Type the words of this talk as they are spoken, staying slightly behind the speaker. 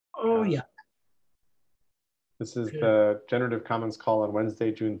Oh, yeah. This is the Generative Commons call on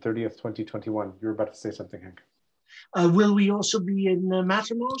Wednesday, June 30th, 2021. You were about to say something, Hank. Will we also be in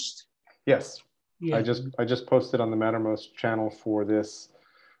Mattermost? Yes. Yeah. I just posted on the Mattermost channel for this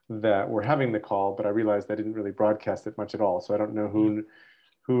that we're having the call, but I realized I didn't really broadcast it much at all. So I don't know who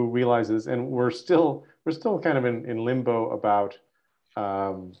realizes, and we're still kind of in limbo about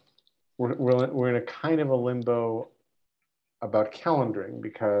we're in a kind of a limbo about calendaring,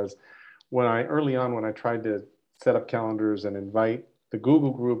 because early on when I tried to set up calendars and invite the Google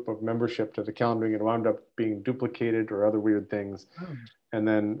group of membership to the calendaring, it wound up being duplicated or other weird things. Oh. And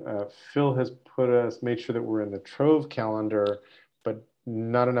then Phil has made sure that we're in the Trove calendar, but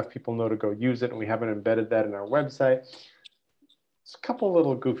not enough people know to go use it, and we haven't embedded that in our website. It's a couple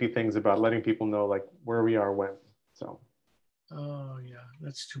little goofy things about letting people know like where we are when. So. Oh yeah,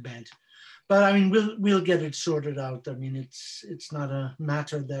 that's too bad. But I mean, we'll get it sorted out. I mean, it's not a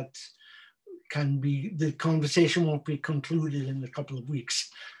matter that can be, the conversation won't be concluded in a couple of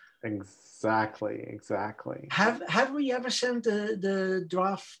weeks. Exactly. Have we ever sent the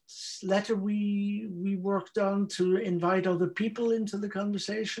draft letter we worked on to invite other people into the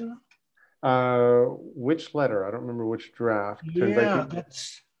conversation? Which letter? I don't remember which draft. Yeah,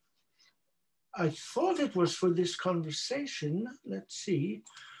 I thought it was for this conversation. Let's see.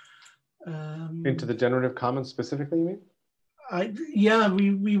 Into the Generative Commons specifically, you mean?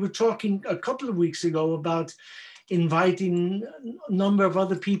 We were talking a couple of weeks ago about inviting a number of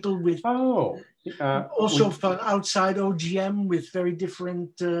other people with also from outside OGM with very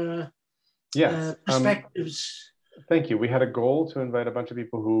different perspectives. Thank you. We had a goal to invite a bunch of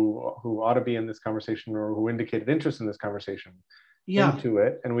people who ought to be in this conversation or who indicated interest in this conversation into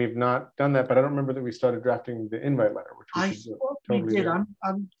it, and we've not done that. But I don't remember that we started drafting the invite letter, which we totally did.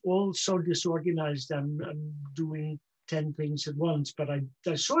 I'm all so disorganized. I'm doing 10 things at once, but I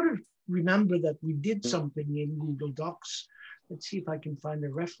sort of remember that we did something in Google Docs. Let's see if I can find a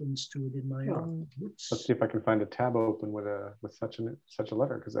reference to it in my own. Let's see if I can find a tab open with such a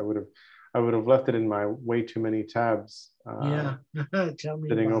letter, because I would have left it in my way too many tabs. Tell me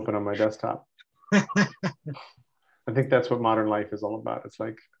sitting open on my desktop. I think that's what modern life is all about. It's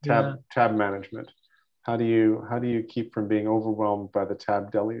like tab management. How do you keep from being overwhelmed by the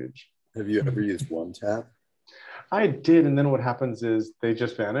tab deluge? Have you ever used one tab? I did, and then what happens is they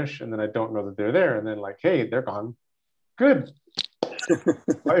just vanish, and then I don't know that they're there, and then like, hey, they're gone. Good.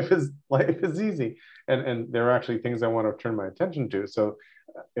 life is easy, and there are actually things I want to turn my attention to. So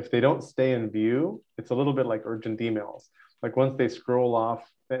if they don't stay in view, it's a little bit like urgent emails. Like once they scroll off,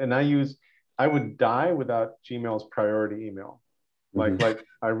 and I would die without Gmail's priority email. Like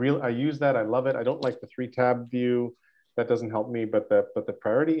I use that. I love it. I don't like the 3-tab view. That doesn't help me, but the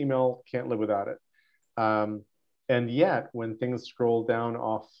priority email, can't live without it. And yet when things scroll down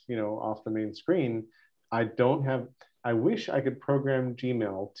off the main screen, I wish I could program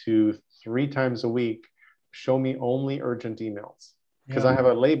Gmail to 3 times a week show me only urgent emails, because I have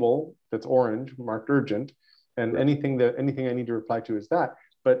a label that's orange marked urgent, and anything I need to reply to is that.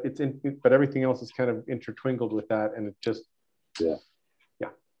 But but everything else is kind of intertwinkled with that, and it just So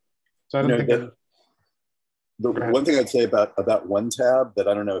I don't think the one thing I'd say about one tab that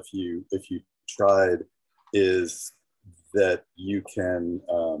I don't know if you tried is that you can.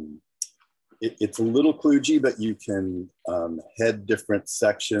 It's a little kludgy, but you can head different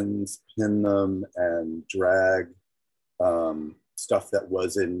sections, pin them, and drag stuff that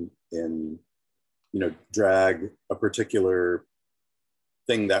was drag a particular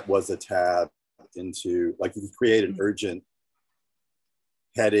thing that was a tab into, like you can create an urgent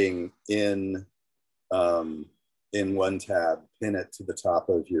heading in one tab, pin it to the top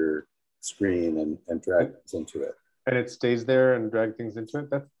of your screen, and drag things into it. And it stays there and drag things into it.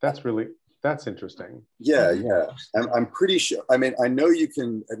 That's interesting. Yeah. I'm pretty sure. I mean, I know you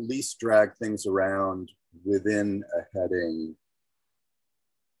can at least drag things around within a heading.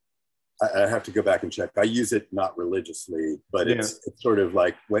 I have to go back and check. I use it not religiously, but it's sort of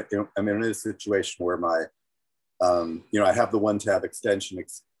like I'm in a situation where my, I have the one tab extension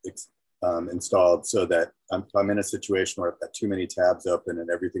installed, so that I'm in a situation where I've got too many tabs open and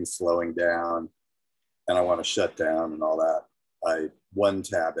everything's slowing down, and I want to shut down and all that. I one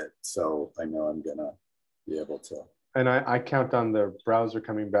tab it, so I know I'm gonna be able to. And I count on the browser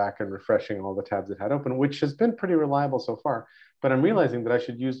coming back and refreshing all the tabs it had open, which has been pretty reliable so far. But I'm realizing that I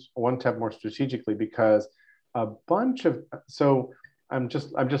should use one tab more strategically, because I'm just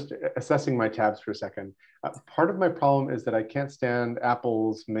assessing my tabs for a second. Part of my problem is that I can't stand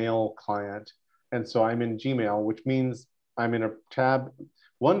Apple's mail client, and so I'm in Gmail, which means I'm in a tab.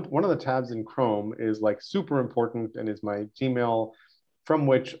 One of the tabs in Chrome is like super important and is my Gmail from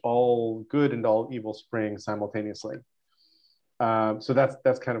which all good and all evil spring simultaneously. So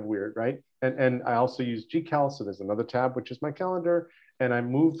that's kind of weird, right? And I also use GCal, so there's another tab, which is my calendar. And I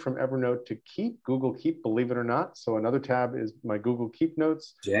moved from Evernote to Keep, Google Keep, believe it or not. So another tab is my Google Keep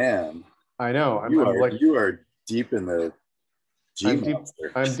notes. Damn. I know. You are deep in the G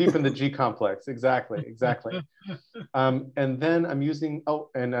monster. I'm deep in the G complex. Exactly. And then I'm using,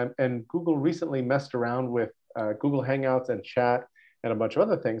 and Google recently messed around with Google Hangouts and chat and a bunch of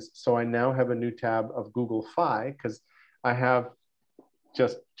other things. So I now have a new tab of Google Fi, because I have,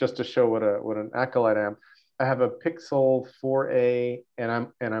 just to show what an acolyte I am, I have a Pixel 4a, and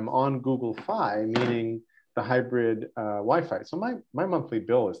I'm on Google Fi, meaning the hybrid Wi-Fi. So my monthly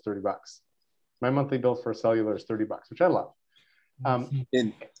bill is $30. My monthly bill for cellular is $30, which I love.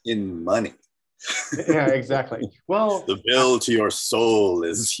 In money. Yeah, exactly. Well, the bill to your soul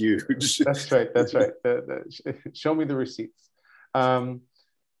is huge. That's right. Show me the receipts.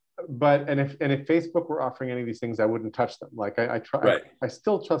 But if Facebook were offering any of these things, I wouldn't touch them. Like I try, right. I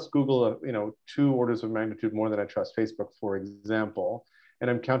still trust Google, 2 orders of magnitude more than I trust Facebook, for example. And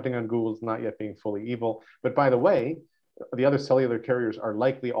I'm counting on Google's not yet being fully evil. But by the way, the other cellular carriers are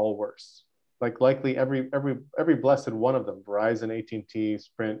likely all worse. Like likely every blessed one of them, Verizon, AT&T,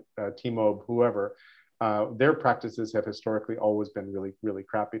 Sprint, T-Mobile, whoever, their practices have historically always been really, really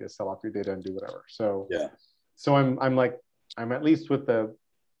crappy to sell off your data and do whatever. So yeah. So I'm at least with the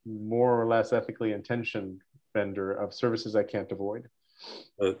more or less ethically intentioned vendor of services I can't avoid.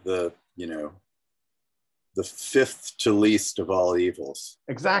 The fifth to least of all evils.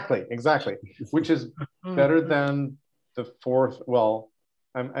 Exactly. Which is better than the fourth. Well,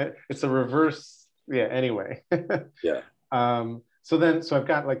 it's a reverse. Yeah. Anyway. Yeah. So I've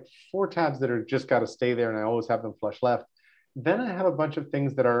got like 4 tabs that are just got to stay there, and I always have them flush left. Then I have a bunch of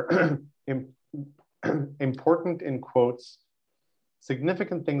things that are important in quotes,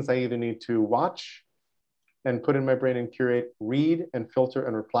 significant things I either need to watch and put in my brain and curate, read and filter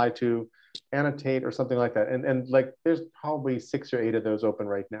and reply to, annotate, or something like that. And like there's probably 6 or 8 of those open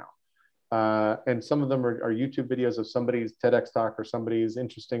right now. And some of them are YouTube videos of somebody's TEDx talk or somebody's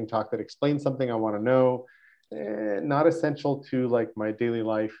interesting talk that explains something I want to know. Not essential to like my daily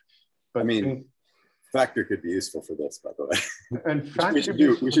life, but Factor could be useful for this, by the way. And we should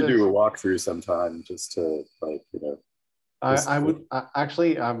do a walkthrough sometime, just to I would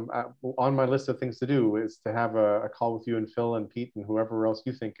actually, on my list of things to do is to have a call with you and Phil and Pete and whoever else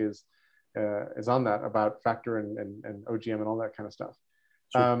you think is on that, about Factor and OGM and all that kind of stuff.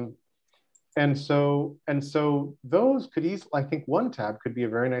 Sure. And so those could easily, I think one tab could be a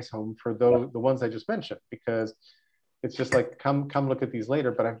very nice home for the ones I just mentioned, because it's just like, come look at these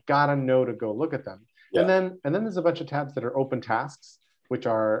later, but I've got to know to go look at them. Yeah. And then there's a bunch of tabs that are open tasks, which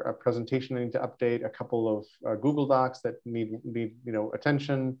are a presentation I need to update, a couple of Google Docs that need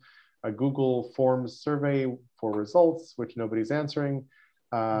attention, a Google Forms survey for results, which nobody's answering,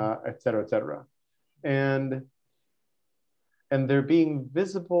 et cetera, et cetera. And they're being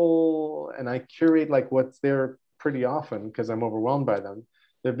visible, and I curate like what's there pretty often because I'm overwhelmed by them.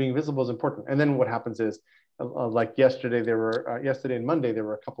 They're being visible is important. And then what happens is, like yesterday and Monday, there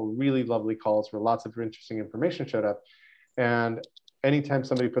were a couple really lovely calls where lots of interesting information showed up. And anytime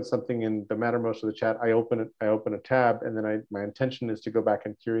somebody puts something in the Mattermost of the chat, I open a tab, and then my intention is to go back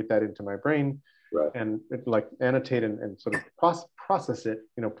and curate that into my brain, right, and like annotate and sort of process it,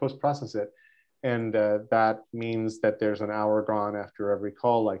 post-process it. And that means that there's an hour gone after every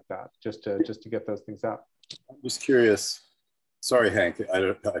call like that, just to get those things out. I'm just curious. Sorry, Hank.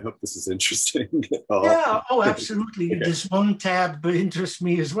 I hope this is interesting. Yeah. Oh, absolutely. Okay. This one tab interests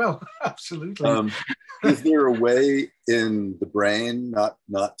me as well. Absolutely. Is there a way in the brain not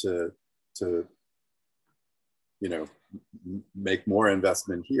to make more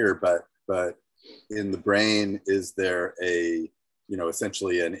investment here, but in the brain, is there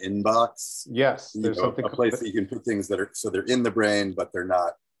essentially an inbox? Yes, there's something, a place that you can put things they're in the brain, but they're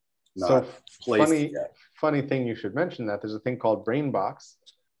not placed yet. Funny thing you should mention that there's a thing called Brainbox,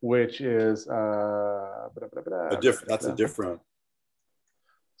 which is that's a different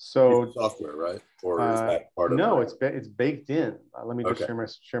software, right? Or is that part of it? No, it's baked in. Let me just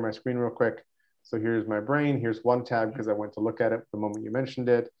share my screen real quick. So here's my brain. Here's one tab because I went to look at it the moment you mentioned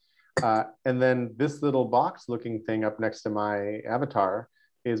it. And then this little box looking thing up next to my avatar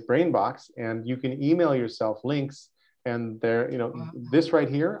is Brainbox, and you can email yourself links. And there, this right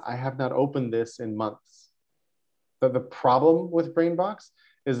here, I have not opened this in months. The problem with Brainbox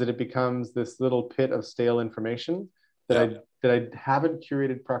is that it becomes this little pit of stale information that I haven't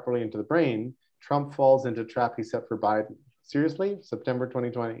curated properly into the brain. Trump falls into trap he set for Biden. Seriously, September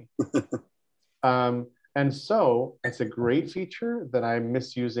 2020. And so it's a great feature that I'm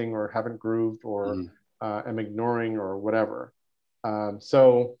misusing or haven't grooved or am ignoring or whatever.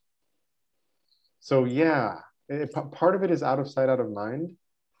 So yeah, part of it is out of sight, out of mind.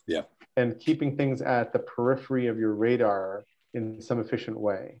 Yeah. And keeping things at the periphery of your radar in some efficient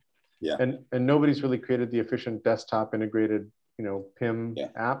way. Yeah. And nobody's really created the efficient desktop integrated, PIM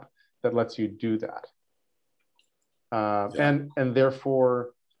app that lets you do that. And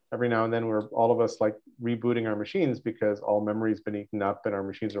therefore, every now and then we're all of us like rebooting our machines because all memory's been eaten up and our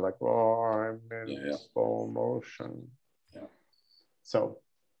machines are like, oh, I'm in slow motion. Yeah. So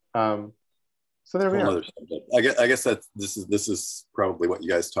there we are. I guess that this is probably what you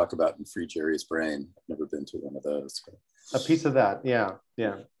guys talk about in Free Jerry's Brain. I've never been to one of those. A piece of that, yeah.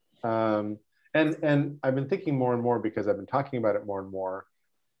 And I've been thinking more and more because I've been talking about it more and more.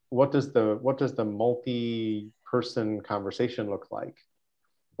 What does the multi-person conversation look like,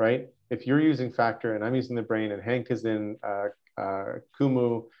 right? If you're using Factor and I'm using the brain and Hank is in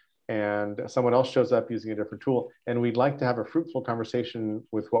Kumu and someone else shows up using a different tool, and we'd like to have a fruitful conversation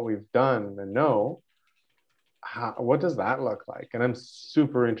with what we've done and know, what does that look like? And I'm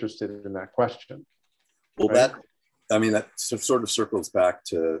super interested in that question. Well, right? that sort of circles back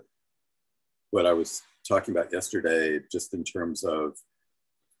to what I was talking about yesterday, just in terms of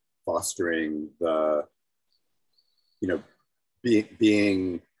fostering the,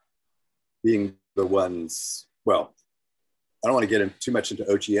 being the ones, well, I don't want to get too much into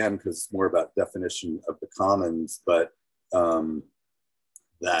OGM because it's more about definition of the commons, but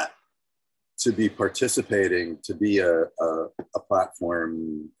that to be participating, to be a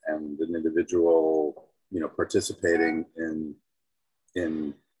platform and an individual, participating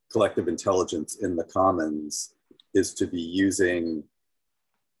in collective intelligence in the commons is to be using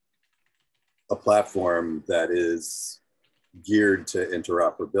a platform that is geared to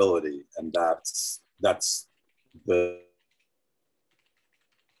interoperability, and that's the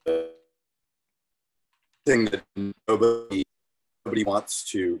thing that nobody wants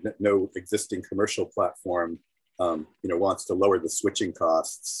to. No existing commercial platform, wants to lower the switching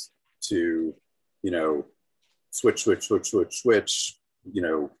costs to, switch,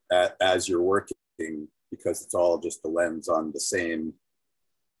 as you're working, because it's all just the lens on the same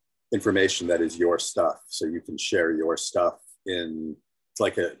information that is your stuff. So you can share your stuff in,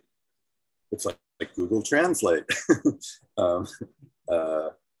 it's like Google Translate,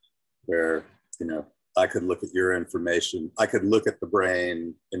 where, I could look at your information. I could look at the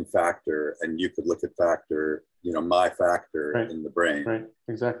brain in Factor, and you could look at Factor, my Factor in the brain. Right,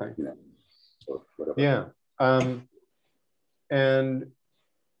 exactly. So whatever. Yeah. And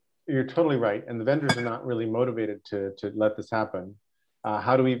you're totally right. And the vendors are not really motivated to let this happen.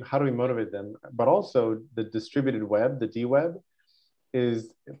 How do we motivate them? But also the distributed web, the D-web, has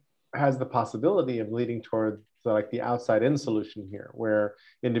the possibility of leading toward the outside-in solution here, where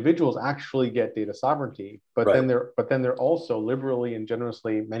individuals actually get data sovereignty, but then they're also liberally and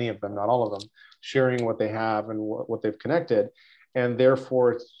generously, many of them, not all of them, sharing what they have and what they've connected, and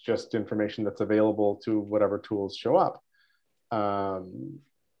therefore it's just information that's available to whatever tools show up.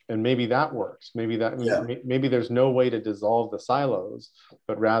 And maybe that works. Maybe there's no way to dissolve the silos,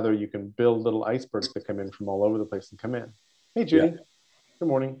 but rather you can build little icebergs that come in from all over the place and come in. Hey, Judy. Yeah. Good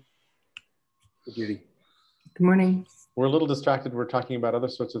morning. Hey, Judy. Good morning. We're a little distracted. We're talking about other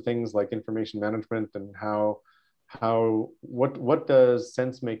sorts of things like information management and what does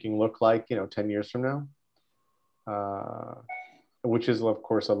sense making look like, 10 years from now? Which is, of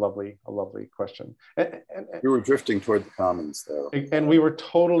course, a lovely question. And we were drifting toward the commons, though. And we were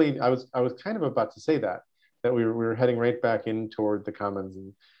totally. I was kind of about to say that we were heading right back in toward the commons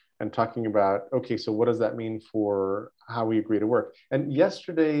and talking about, okay, so what does that mean for how we agree to work? And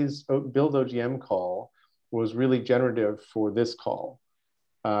yesterday's Build OGM call was really generative for this call.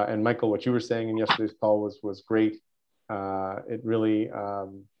 And Michael, what you were saying in yesterday's call was great. It really.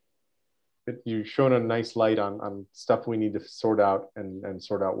 You've shown a nice light on stuff we need to sort out and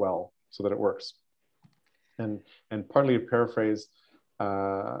sort out well so that it works. And partly to paraphrase,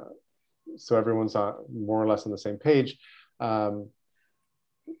 so everyone's more or less on the same page. And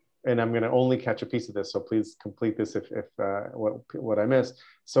I'm going to only catch a piece of this, so please complete this if what I missed.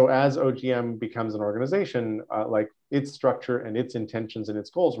 So as OGM becomes an organization, like its structure and its intentions and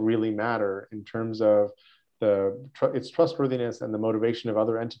its goals really matter in terms of its trustworthiness and the motivation of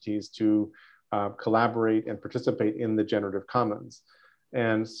other entities to collaborate and participate in the generative commons.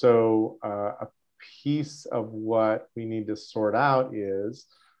 And so a piece of what we need to sort out is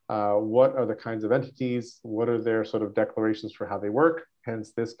what are the kinds of entities, what are their sort of declarations for how they work,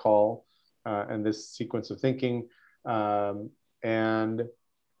 hence this call and this sequence of thinking. And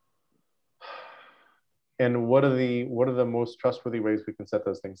And what are the most trustworthy ways we can set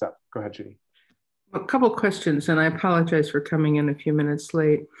those things up? Go ahead, Judy. A couple questions, and I apologize for coming in a few minutes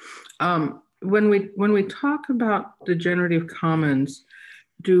late. When we talk about the generative commons,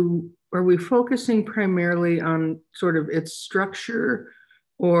 are we focusing primarily on sort of its structure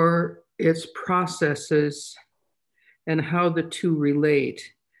or its processes and how the two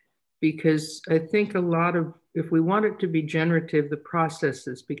relate? Because I think if we want it to be generative, the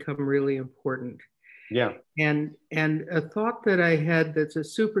processes become really important. Yeah. And a thought that I had that's a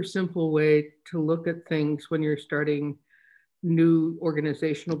super simple way to look at things when you're starting new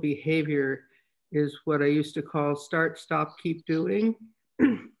organizational behavior is what I used to call start, stop, keep doing.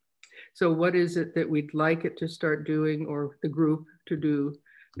 So what is it that we'd like it to start doing, or the group to do,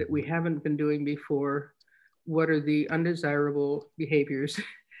 that we haven't been doing before? What are the undesirable behaviors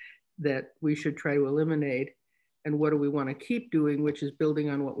that we should try to eliminate? And what do we want to keep doing, which is building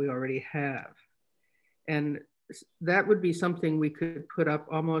on what we already have? And that would be something we could put up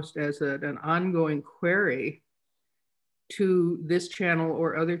almost as an ongoing query to this channel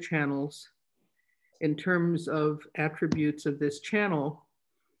or other channels in terms of attributes of this channel.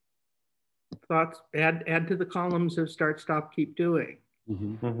 Thoughts, add to the columns of start, stop, keep doing.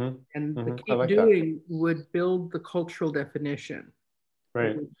 Mm-hmm. Mm-hmm. And the keep like doing would build the cultural definition.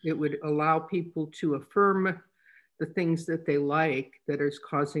 Right. It would allow people to affirm the things that they like that is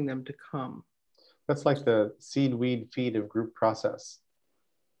causing them to come. That's like the seed, weed, feed of group process,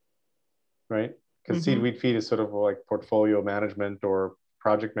 right? Because seed, weed, feed is sort of like portfolio management or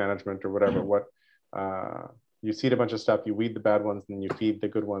project management or whatever. What you seed a bunch of stuff, you weed the bad ones, and you feed the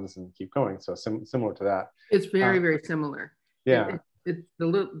good ones, and keep going. So similar to that. It's very, very similar. Yeah.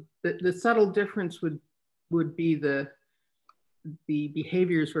 The subtle difference would be the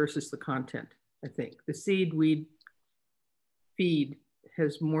behaviors versus the content. I think the seed, weed, feed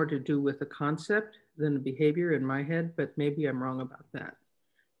has more to do with the concept than the behavior in my head, but maybe I'm wrong about that.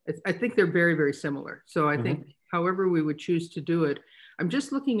 I think they're very, very similar. So I think however we would choose to do it, I'm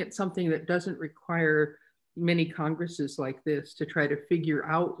just looking at something that doesn't require many congresses like this to try to figure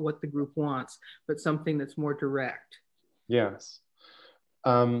out what the group wants, but something that's more direct. Yes.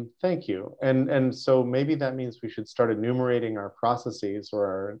 Thank you. And so maybe that means we should start enumerating our processes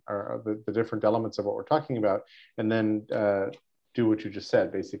or the different elements of what we're talking about, and then do what you just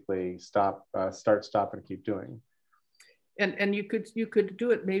said, basically start, stop, and keep doing. And you could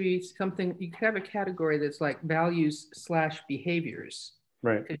do it maybe something, you could have a category that's like values / behaviors.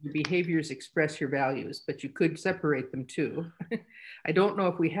 Right. Because your behaviors express your values, but you could separate them too. I don't know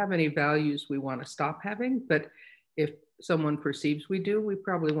if we have any values we want to stop having, but if someone perceives we do, we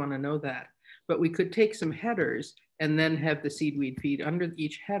probably want to know that. But we could take some headers and then have the seed, weed, feed under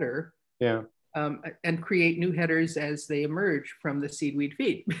each header. Yeah. And create new headers as they emerge from the seed, weed,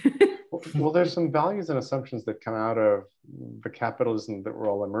 feed. Well, there's some values and assumptions that come out of the capitalism that we're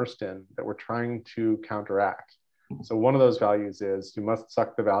all immersed in that we're trying to counteract. So one of those values is you must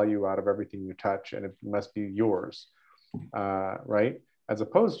suck the value out of everything you touch, and it must be yours, right? As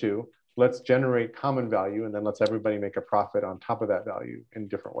opposed to let's generate common value, and then let's everybody make a profit on top of that value in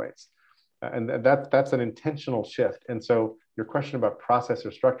different ways. And that's an intentional shift. And so your question about process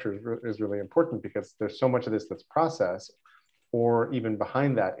or structure is really important, because there's so much of this that's process, or even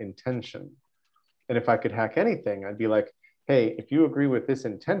behind that, intention. And if I could hack anything, I'd be like, hey, if you agree with this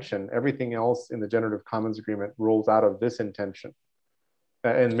intention, everything else in the Generative Commons Agreement rolls out of this intention.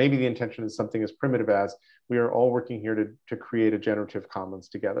 And maybe the intention is something as primitive as we are all working here to create a generative commons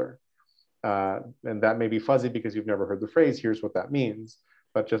together. And that may be fuzzy because you've never heard the phrase, here's what that means.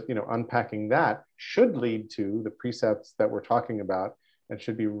 But just unpacking that should lead to the precepts that we're talking about, and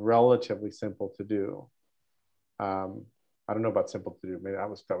should be relatively simple to do. I don't know about simple to do. Maybe that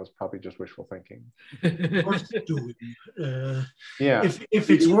was probably just wishful thinking. Worth doing. Yeah. If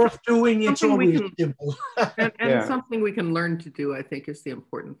it's worth doing, it's always simple. and something we can learn to do, I think, is the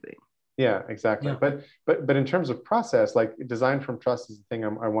important thing. Yeah, exactly. Yeah. But in terms of process, like design from trust is the thing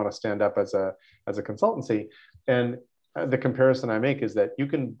I want to stand up as a consultancy. And the comparison I make is that you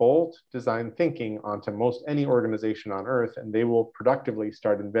can bolt design thinking onto most any organization on earth, and they will productively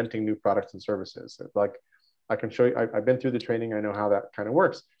start inventing new products and services. Like I can show you, I've been through the training, I know how that kind of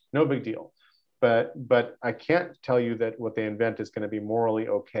works. No big deal. But I can't tell you that what they invent is going to be morally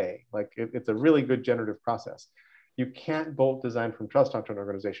okay. Like it's a really good generative process. You can't bolt design from trust onto an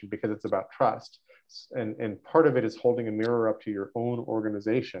organization because it's about trust. And part of it is holding a mirror up to your own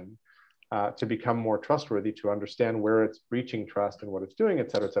organization to become more trustworthy, to understand where it's breaching trust and what it's doing,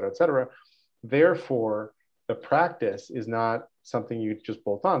 et cetera, et cetera, et cetera. Therefore, the practice is not something you just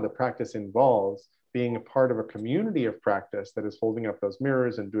bolt on. The practice involves being a part of a community of practice that is holding up those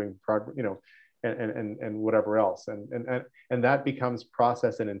mirrors and doing progress, and whatever else. And that becomes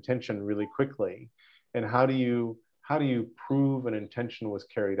process and intention really quickly. And how do you prove an intention was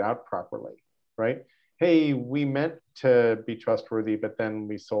carried out properly, right? Hey, we meant to be trustworthy, but then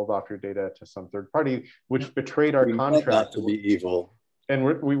we sold off your data to some third party, which betrayed our contract. Not to be evil.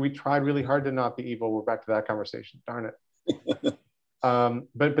 And we tried really hard to not be evil. We're back to that conversation, darn it.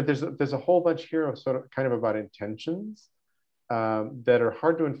 But there's a whole bunch here of sort of kind of about intentions that are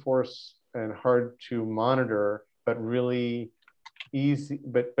hard to enforce and hard to monitor, but really easy,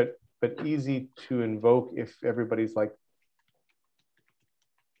 but easy to invoke if everybody's like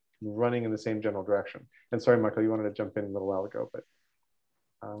running in the same general direction. And sorry, Michael, you wanted to jump in a little while ago, but.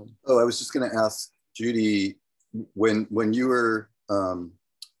 Oh, I was just going to ask Judy, when you were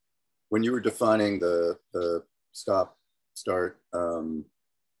defining the stop, start.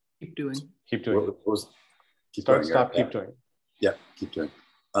 Keep doing. Keep doing. What was, keep start, doing, stop, right? keep doing. Yeah, keep doing.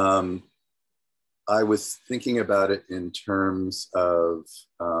 I was thinking about it in terms of,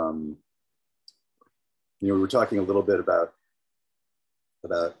 we were talking a little bit about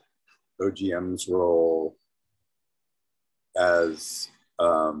OGM's role as,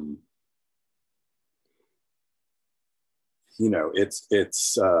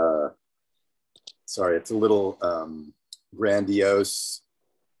 it's a little grandiose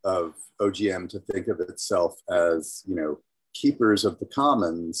of OGM to think of itself as, keepers of the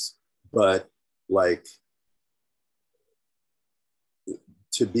commons, but like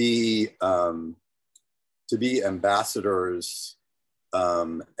to be ambassadors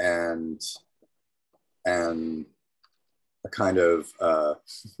and a kind of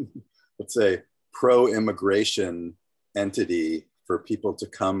let's say pro-immigration entity for people to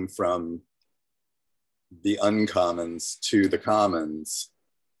come from the uncommons to the commons.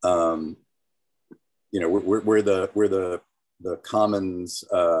 We're the commons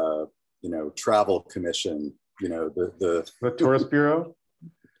travel commission, the tourist bureau.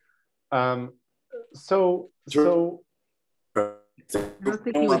 So I don't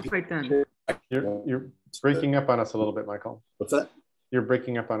think he was quite done. You're breaking up on us a little bit, Michael. What's that? You're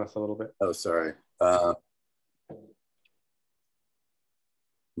breaking up on us a little bit. Oh, sorry. I'm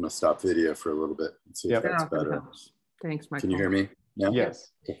gonna stop video for a little bit and see if that's better. Thanks, Michael. Can you hear me now?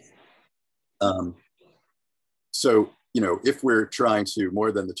 Yes. So, if we're trying to,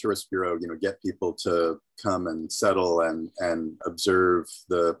 more than the tourist bureau, get people to come and settle and observe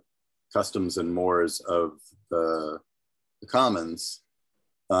the customs and mores of the commons,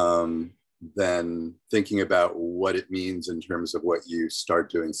 then thinking about what it means in terms of what you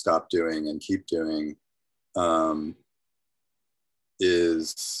start doing, stop doing, and keep doing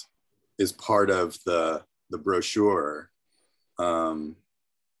is part of the brochure that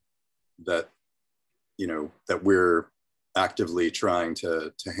we're actively trying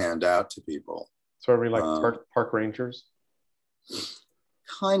to hand out to people. So are we like park rangers?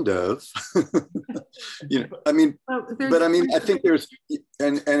 Kind of. I think there's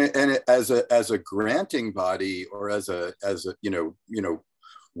and as a granting body, or as a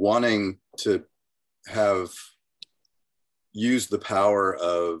wanting to have used the power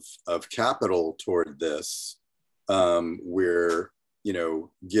of capital toward this, we're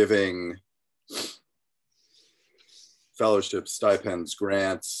giving fellowships, stipends,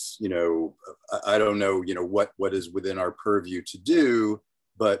 grants, I don't know, what is within our purview to do,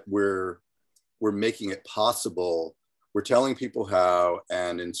 but we're making it possible. We're telling people how,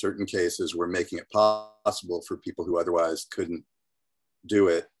 and in certain cases, we're making it possible for people who otherwise couldn't do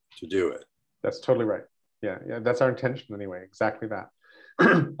it to do it. That's totally right. Yeah, that's our intention anyway, exactly that.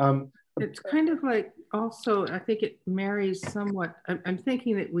 It's kind of like, also, I think it marries somewhat. I'm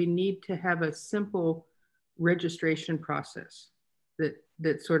thinking that we need to have a simple registration process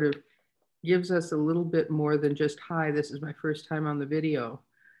that sort of gives us a little bit more than just, hi, this is my first time on the video.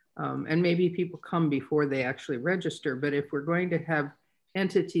 And maybe people come before they actually register, but if we're going to have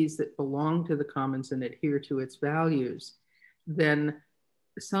entities that belong to the commons and adhere to its values, then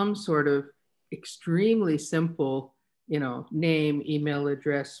some sort of extremely simple, name, email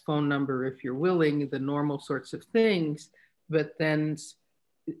address, phone number, if you're willing, the normal sorts of things, but then,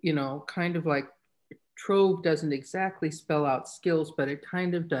 kind of like Trove doesn't exactly spell out skills, but it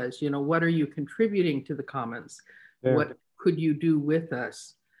kind of does. What are you contributing to the commons? Yeah. What could you do with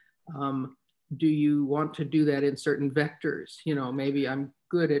us? Do you want to do that in certain vectors? Maybe I'm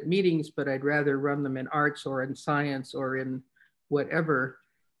good at meetings, but I'd rather run them in arts or in science or in whatever,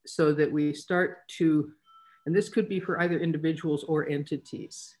 so that we start to, and this could be for either individuals or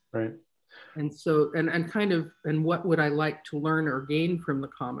entities. Right. And so, and what would I like to learn or gain from the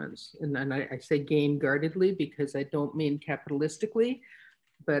commons? And I say gain guardedly because I don't mean capitalistically,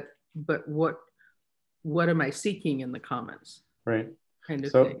 but what what am I seeking in the comments? Right. Kind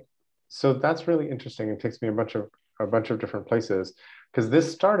of So, thing. so that's really interesting. It takes me a bunch of different places, because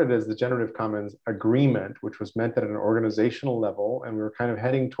this started as the Generative Commons agreement, which was meant at an organizational level, and we were kind of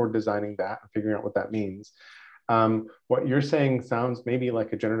heading toward designing that and figuring out what that means. What you're saying sounds maybe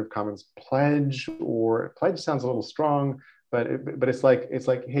like a Generative Commons pledge, or pledge sounds a little strong, but it's like,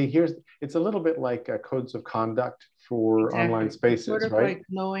 hey, it's a little bit like codes of conduct for Exactly. online spaces, it's sort of right? like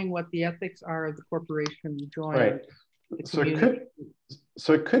knowing what the ethics are of the corporation you join. Right.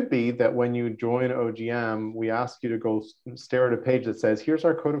 So it could be that when you join OGM, we ask you to go stare at a page that says, here's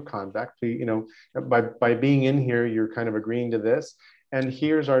our code of conduct. You know, by being in here, you're kind of agreeing to this. And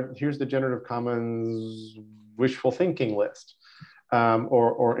here's the Generative Commons wishful thinking list,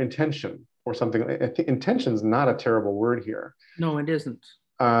 or intention or something. I think intention is not a terrible word here. No, it isn't.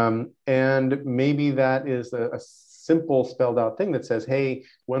 And maybe that is a simple spelled out thing that says, hey,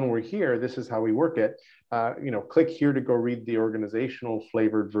 when we're here, this is how we work it. You know, click here to go read the organizational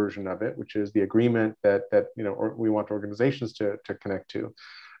flavored version of it, which is the agreement that you know, we want organizations to connect to.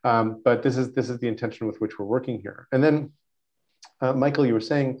 But this is the intention with which we're working here. And then, Michael, you were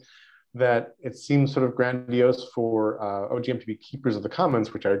saying that it seems sort of grandiose for OGM to be keepers of the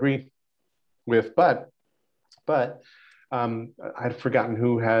commons, which I agree with. But I'd forgotten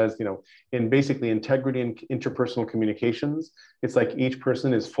who has, you know, in basically integrity and interpersonal communications, it's like each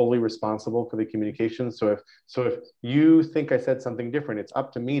person is fully responsible for the communications. So if you think I said something different, it's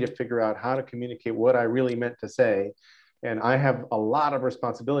up to me to figure out how to communicate what I really meant to say. And I have a lot of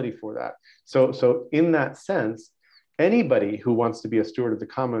responsibility for that. So in that sense, anybody who wants to be a steward of the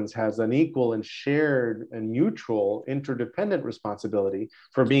commons has an equal and shared and mutual interdependent responsibility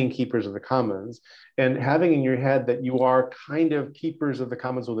for being keepers of the commons. And having in your head that you are kind of keepers of the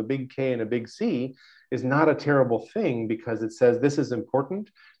commons with a big K and a big C is not a terrible thing, because it says this is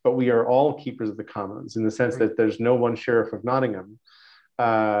important, but we are all keepers of the commons in the sense that there's no one sheriff of Nottingham.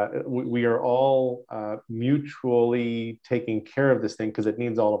 We are all mutually taking care of this thing because it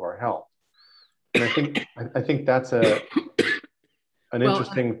needs all of our help. And I think that's an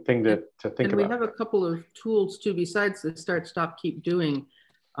interesting thing to think about. And we have a couple of tools too, besides the start, stop, keep doing.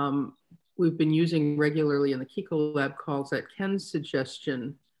 We've been using regularly in the Kiko Lab calls that Ken's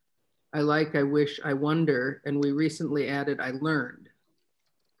suggestion, I like, I wish, I wonder, and we recently added I learned.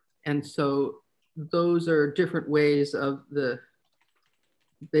 And so those are different ways of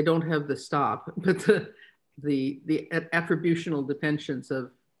they don't have the stop, but the attributional dimensions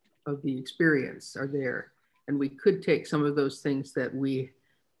of the experience are there. And we could take some of those things that we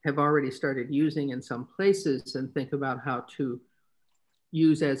have already started using in some places and think about how to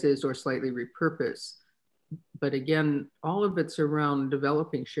use as is or slightly repurpose. But again, all of it's around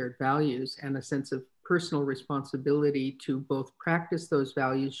developing shared values and a sense of personal responsibility to both practice those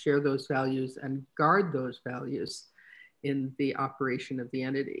values, share those values, and guard those values in the operation of the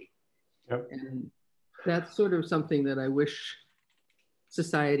entity. Yep. And that's sort of something that I wish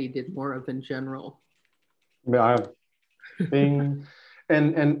society did more of in general. Yeah,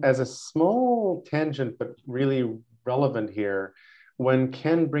 and as a small tangent, but really relevant here, when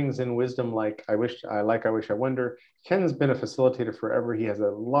Ken brings in wisdom like I wish, I like, I wish, I wonder, Ken's been a facilitator forever. He has a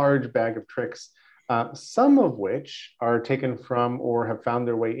large bag of tricks, some of which are taken from or have found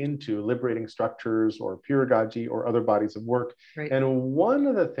their way into liberating structures or pedagogy or other bodies of work. Right. And one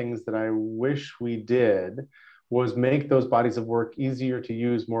of the things that I wish we did was make those bodies of work easier to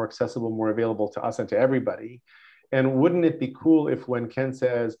use, more accessible, more available to us and to everybody. And wouldn't it be cool if when Ken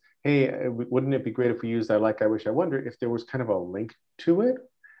says, hey, wouldn't it be great if we used I like, I wish, I wonder, if there was kind of a link to it?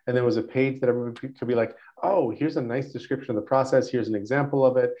 And there was a page that everybody could be like, oh, here's a nice description of the process. Here's an example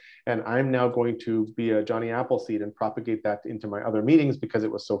of it. And I'm now going to be a Johnny Appleseed and propagate that into my other meetings because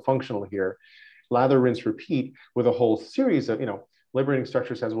it was so functional here. Lather, rinse, repeat with a whole series of, you know, liberating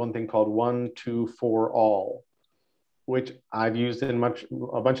structures has one thing called 1, 2, 4, all, which I've used in a bunch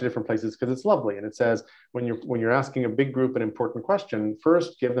of different places because it's lovely. And it says, when you're asking a big group an important question,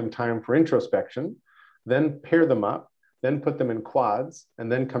 first give them time for introspection, then pair them up, then put them in quads,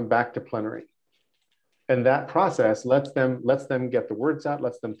 and then come back to plenary. And that process lets them get the words out,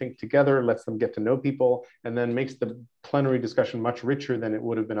 lets them think together, lets them get to know people, and then makes the plenary discussion much richer than it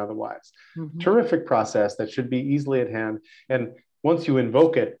would have been otherwise. Mm-hmm. Terrific process that should be easily at hand. And once you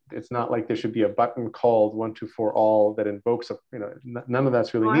invoke it, it's not like there should be a button called 1, 2, 4, all that invokes, none of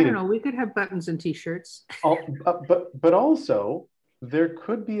that's really needed. I don't know, we could have buttons and t-shirts. But also, there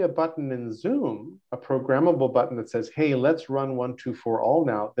could be a button in Zoom, a programmable button that says, hey, let's run 1, 2, 4, all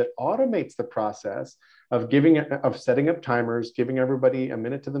now, that automates the process of setting up timers, giving everybody a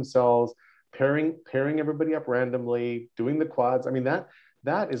minute to themselves, pairing everybody up randomly, doing the quads. I mean,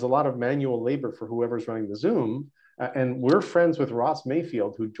 that is a lot of manual labor for whoever's running the Zoom. And we're friends with Ross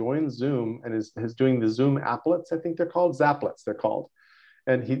Mayfield, who joined Zoom and is doing the Zoom applets. I think they're called Zaplets, they're called.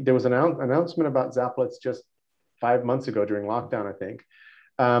 And there was an announcement about Zaplets just 5 months ago during lockdown, I think.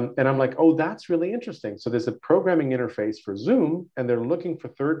 And I'm like, oh, that's really interesting. So there's a programming interface for Zoom, and they're looking for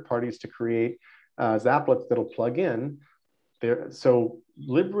third parties to create Zaplets that'll plug in. So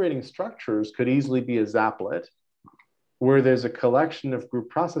liberating structures could easily be a Zaplet, where there's a collection of group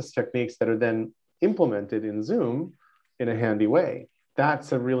process techniques that are then implemented in Zoom in a handy way.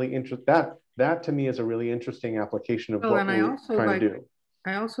 That's a really that to me is a really interesting application of what we're trying to do.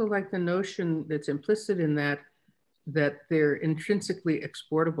 I also like the notion that's implicit in that they're intrinsically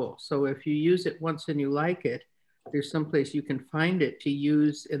exportable. So if you use it once and you like it, there's someplace you can find it to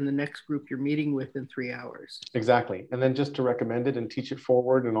use in the next group you're meeting with in 3 hours. Exactly. And then just to recommend it and teach it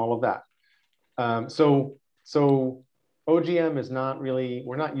forward and all of that. So OGM is not really,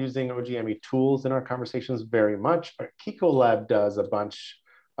 we're not using OGME tools in our conversations very much, but Kiko Lab does a bunch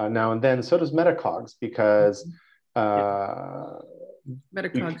now and then. So does Metacogs, because Metacogs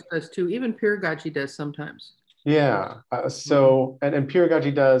does too. Even Pedagogy does sometimes. Yeah. And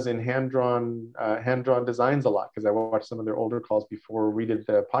Pedagogy does in hand-drawn designs a lot, because I watched some of their older calls before we did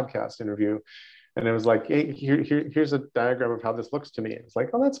the podcast interview. And it was like, hey, here's a diagram of how this looks to me. It's like,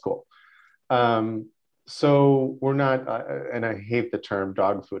 oh, that's cool. So we're not, and I hate the term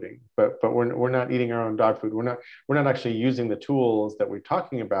dog fooding, but we're not eating our own dog food. We're not actually using the tools that we're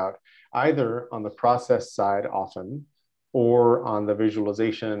talking about either on the process side often, or on the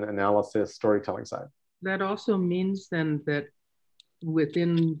visualization, analysis, storytelling side. That also means then that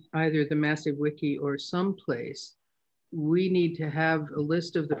within either the Massive Wiki or someplace, we need to have a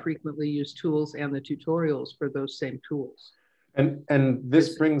list of the frequently used tools and the tutorials for those same tools. And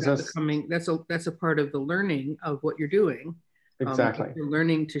this brings us, that's a part of the learning of what you're doing. Exactly. You're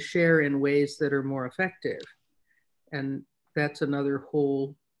learning to share in ways that are more effective. And that's another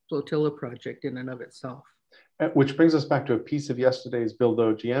whole flotilla project in and of itself. Which brings us back to a piece of yesterday's Build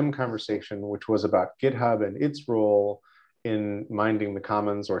OGM conversation, which was about GitHub and its role in minding the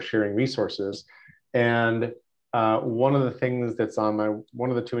commons or sharing resources. And one of the things that's one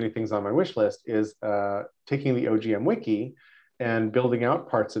of the too many things on my wish list is taking the OGM wiki and building out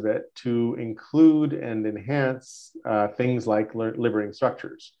parts of it to include and enhance things like liberating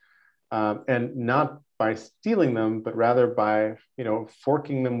structures. And not by stealing them, but rather by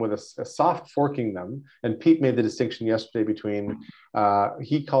forking them with a soft forking them. And Pete made the distinction yesterday between,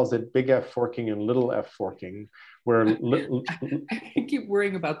 he calls it big F forking and little f forking, where I keep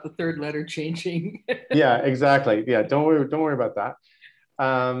worrying about the third letter changing. Yeah, exactly. Yeah, don't worry about that.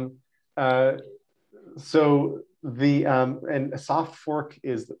 So and a soft fork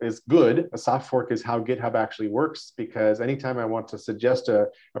is good. A soft fork is how GitHub actually works, because anytime I want to suggest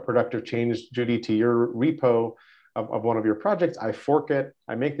a productive change, Judy, to your repo of one of your projects, I fork it,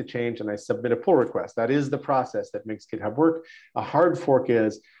 I make the change, and I submit a pull request. That is the process that makes GitHub work. A hard fork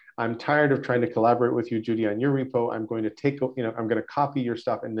is, I'm tired of trying to collaborate with you, Judy, on your repo. I'm going to I'm going to copy your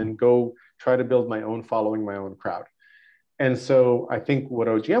stuff and then go try to build my own following, my own crowd. And so I think what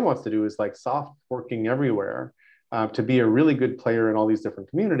OGM wants to do is like soft forking everywhere, to be a really good player in all these different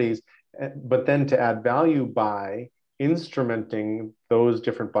communities, but then to add value by instrumenting those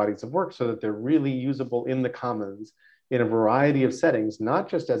different bodies of work so that they're really usable in the commons in a variety of settings, not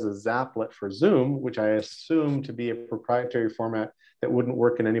just as a Zaplet for Zoom, which I assume to be a proprietary format that wouldn't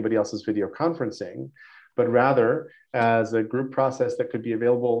work in anybody else's video conferencing, but rather as a group process that could be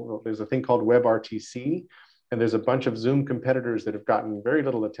available. There's a thing called WebRTC, and there's a bunch of Zoom competitors that have gotten very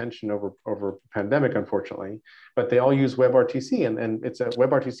little attention over pandemic, unfortunately, but they all use WebRTC. And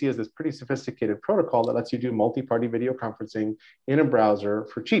WebRTC is this pretty sophisticated protocol that lets you do multi-party video conferencing in a browser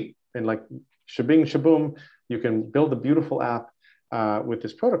for cheap. And like shabing shaboom, you can build a beautiful app with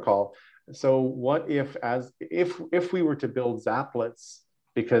this protocol. So what if we were to build Zaplets,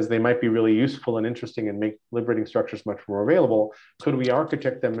 because they might be really useful and interesting and make liberating structures much more available, could we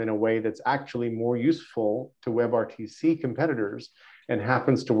architect them in a way that's actually more useful to WebRTC competitors and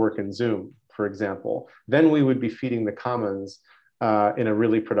happens to work in Zoom, for example? Then we would be feeding the commons in a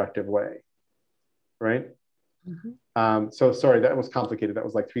really productive way, right? Mm-hmm. So sorry, that was complicated. That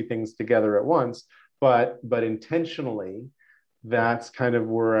was like 3 things together at once, but intentionally, that's kind of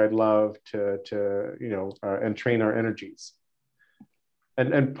where I'd love to and train our energies.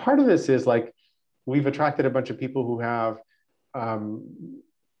 And part of this is like, we've attracted a bunch of people who have, I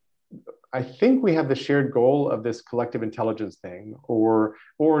think we have the shared goal of this collective intelligence thing, or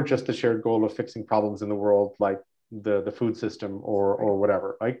just the shared goal of fixing problems in the world, like the food system or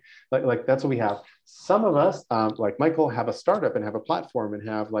whatever. Like that's what we have. Some of us, like Michael, have a startup and have a platform and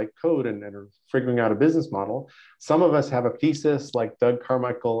have like code and are figuring out a business model. Some of us have a thesis like Doug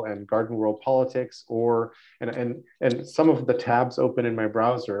Carmichael and Garden World Politics, and some of the tabs open in my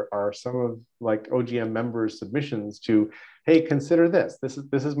browser are some of like OGM members' submissions to, hey, consider this.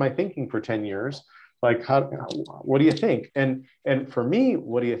 This is my thinking for 10 years. Like, what do you think? And for me,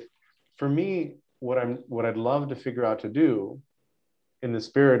 what I'd love to figure out to do in the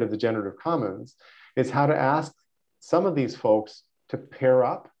spirit of the Generative Commons is how to ask some of these folks to pair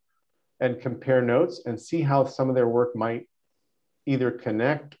up and compare notes and see how some of their work might either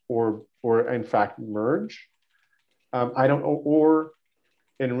connect or in fact merge. I don't know, or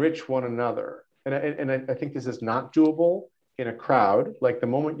enrich one another. And I think this is not doable in a crowd. Like the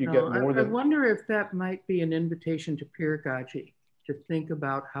moment you get more than— I wonder if that might be an invitation to pedagogy to think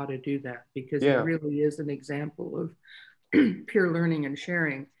about how to do that, because it really is an example of peer learning and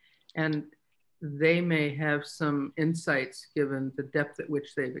sharing. And they may have some insights given the depth at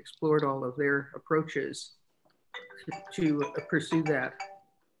which they've explored all of their approaches to pursue that.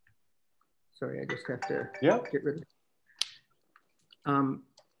 Sorry, I just have to get rid of it.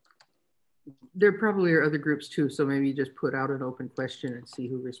 There probably are other groups too, so maybe you just put out an open question and see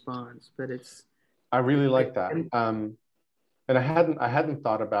who responds. But I really like that. And I hadn't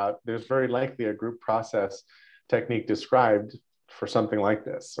thought about, there's very likely a group process technique described for something like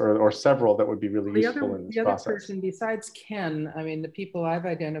this, or several that would be really useful in this process. The other person besides Ken, I mean, the people I've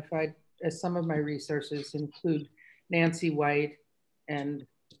identified as some of my resources include Nancy White and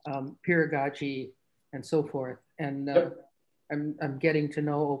pedagogy and so forth. And I'm getting to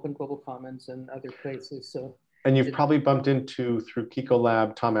know Open Global Commons and other places. So. And you've probably bumped into, through Kiko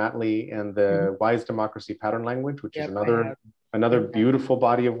Lab, Tom Atley and the Wise Democracy Pattern Language, which is another beautiful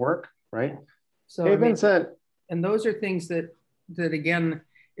body of work, right? So, hey, Vincent. And those are things that again,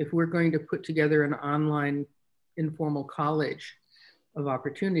 if we're going to put together an online informal college of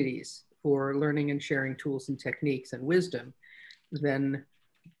opportunities for learning and sharing tools and techniques and wisdom, then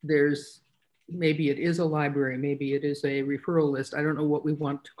maybe it is a library, maybe it is a referral list. I don't know what we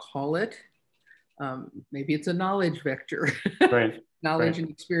want to call it. Maybe it's a knowledge vector, knowledge and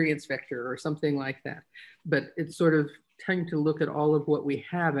experience vector or something like that. But it's sort of trying to look at all of what we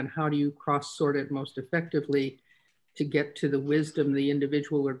have and how do you cross sort it most effectively to get to the wisdom the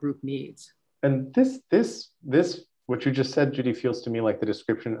individual or group needs. And this what you just said, Judy, feels to me like the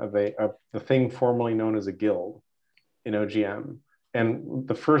description of the thing formerly known as a guild in OGM. And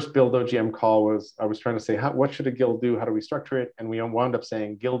the first Build OGM call was, I was trying to say, what should a guild do? How do we structure it? And we wound up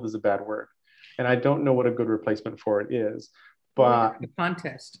saying guild is a bad word. And I don't know what a good replacement for it is, but— a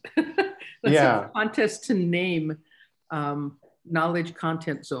contest. Let's have a contest to name knowledge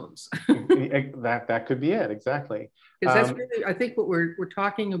content zones. that could be it, exactly. Because that's really, I think what we're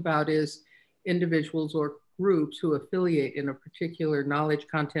talking about is individuals or groups who affiliate in a particular knowledge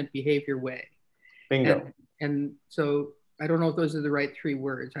content behavior way. Bingo. And so I don't know if those are the right 3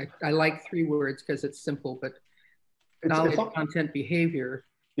 words. I like 3 words because it's simple, but knowledge content behavior.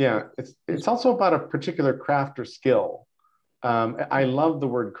 Yeah, it's also about a particular craft or skill. I love the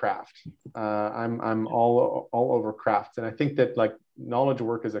word craft. I'm all over crafts, and I think that like knowledge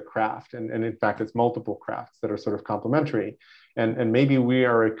work is a craft, and in fact it's multiple crafts that are sort of complementary, and maybe we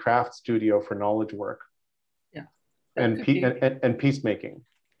are a craft studio for knowledge work. Yeah, and peacemaking.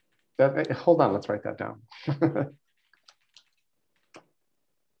 Hold on, let's write that down.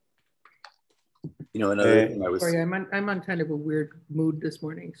 You know, another thing I was— Sorry, I'm on kind of a weird mood this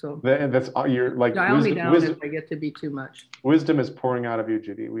morning, so that's you're like dial me down if I get to be too much. Wisdom is pouring out of you,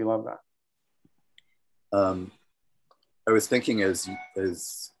 Judy. We love that. I was thinking as you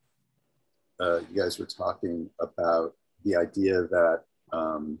guys were talking about the idea that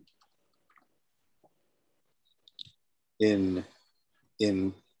in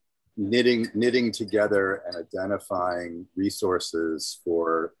knitting together and identifying resources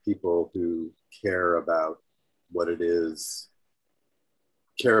for people who care about what it is,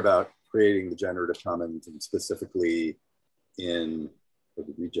 care about creating the generative commons, and specifically in the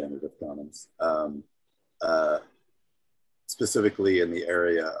regenerative commons, specifically in the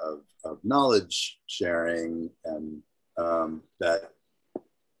area of knowledge sharing, and that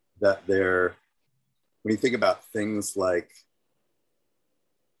there, when you think about things like,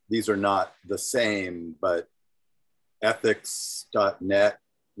 these are not the same, but ethics.net,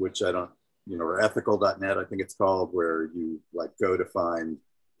 which I don't, or ethical.net, I think it's called, where you like go to find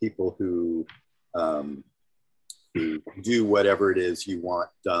people who do whatever it is you want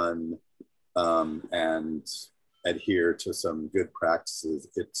done, and adhere to some good practices.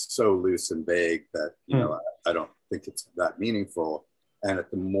 It's so loose and vague that, I don't think it's that meaningful. And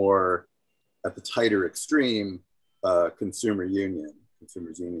at the tighter extreme, consumers union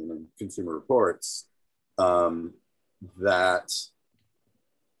and consumer reports, that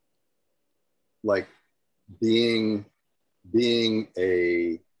like being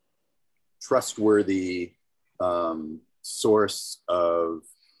a trustworthy source of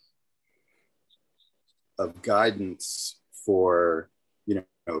guidance for, you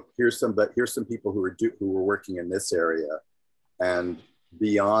know, here's some people who were working in this area, and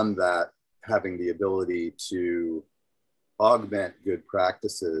beyond that, having the ability to augment good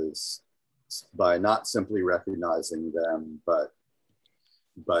practices by not simply recognizing them, but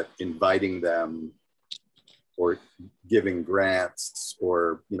inviting them, or giving grants,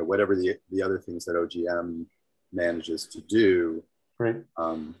 or, you know, whatever the other things that OGM manages to do. Right.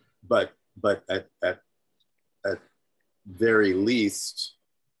 But at very least,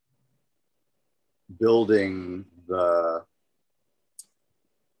 building the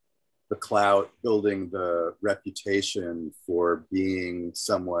clout, building the reputation for being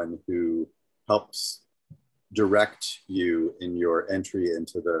someone who helps direct you in your entry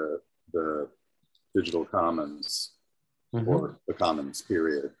into the digital commons, or the commons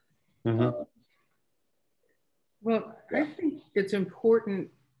period. Well, I think it's important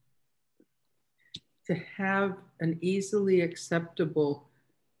to have an easily acceptable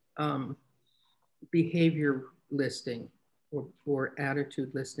behavior listing or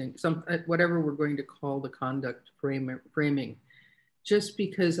attitude listing, whatever we're going to call the conduct framing, just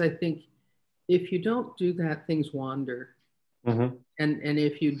because I think if you don't do that, things wander. And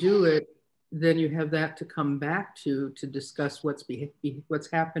if you do it, then you have that to come back to discuss what's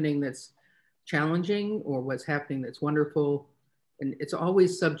happening that's challenging, or what's happening that's wonderful. And it's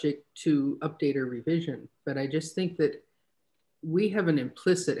always subject to update or revision. But I just think that we have an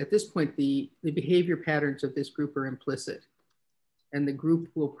implicit, at this point, the behavior patterns of this group are implicit. And the group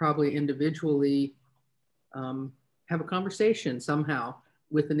will probably individually have a conversation somehow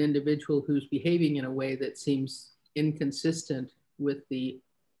with an individual who's behaving in a way that seems inconsistent with the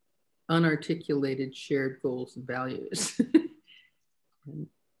unarticulated shared goals and values.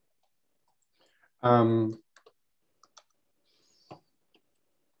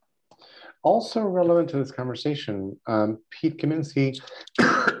 Also relevant to this conversation, Pete Kaminsky,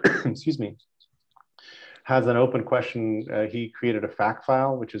 excuse me, has an open question. He created a fact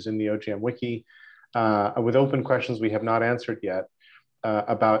file, which is in the OGM wiki, with open questions we have not answered yet,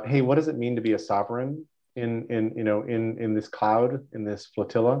 about, hey, what does it mean to be a sovereign in this cloud, in this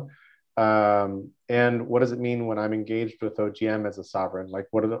flotilla? And what does it mean when I'm engaged with OGM as a sovereign? Like,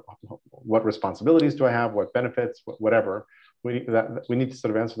 what responsibilities do I have? What benefits? Whatever. We need to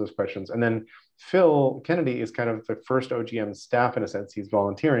sort of answer those questions. And then Phil Kennedy is kind of the first OGM staff, in a sense. He's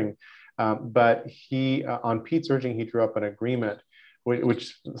volunteering, but he, on Pete's urging, he drew up an agreement,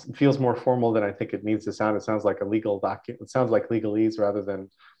 which feels more formal than I think it needs to sound. It sounds like a legal document. It sounds like legalese rather than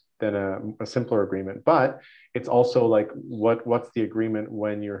a simpler agreement. But it's also like, what's the agreement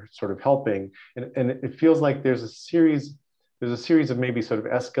when you're sort of helping? And it feels like there's a series of maybe sort of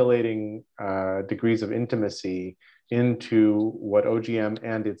escalating degrees of intimacy into what OGM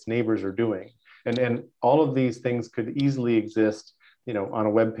and its neighbors are doing. And all of these things could easily exist, you know, on a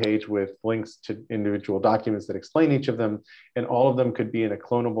web page with links to individual documents that explain each of them, and all of them could be in a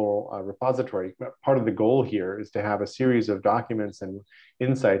clonable repository. Part of the goal here is to have a series of documents and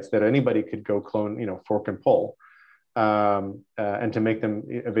insights that anybody could go clone, you know, fork and pull, and to make them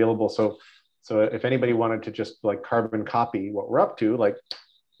available. So if anybody wanted to just like carbon copy what we're up to, like,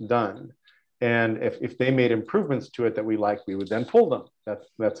 done. And if they made improvements to it that we like, we would then pull them.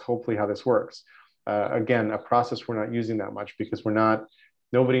 That's hopefully how this works. Again, a process we're not using that much because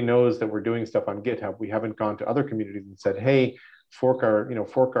nobody knows that we're doing stuff on GitHub. We haven't gone to other communities and said, hey, fork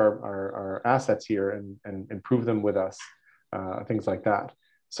our assets here and improve them with us, things like that.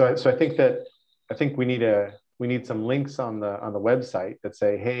 So I think we need some links on the website that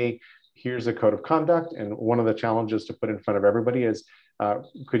say, hey, here's a code of conduct. And one of the challenges to put in front of everybody is,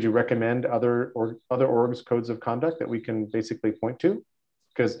 could you recommend other orgs' codes of conduct that we can basically point to?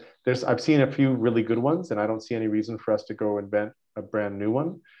 Because I've seen a few really good ones, and I don't see any reason for us to go invent a brand new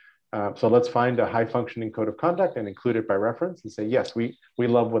one. So let's find a high functioning code of conduct and include it by reference and say, yes, we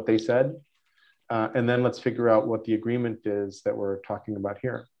love what they said. And then let's figure out what the agreement is that we're talking about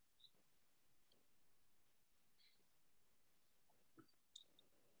here.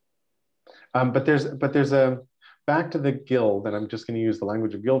 But there's a, back to the guild, and I'm just going to use the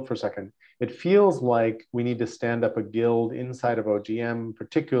language of guild for a second. It feels like we need to stand up a guild inside of OGM,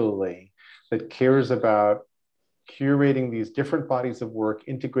 particularly, that cares about curating these different bodies of work,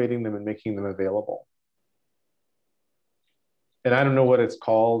 integrating them and making them available. and I don't know what it's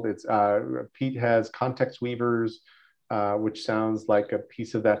called. It's Pete has context weavers, which sounds like a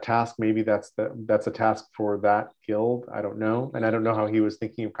piece of that task. Maybe that's a task for that guild. I don't know, and I don't know how he was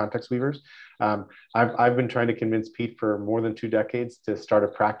thinking of context weavers. I've been trying to convince Pete for more than 2 decades to start a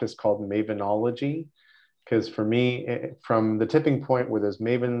practice called Mavenology, because for me, from the tipping point where there's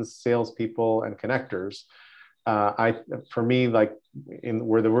mavens, salespeople, and connectors, for me, like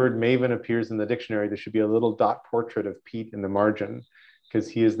where the word maven appears in the dictionary, there should be a little dot portrait of Pete in the margin, because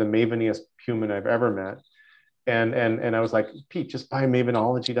he is the maveniest human I've ever met. And I was like, Pete, just buy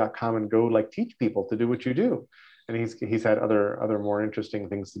mavenology.com and go like teach people to do what you do. And he's had other more interesting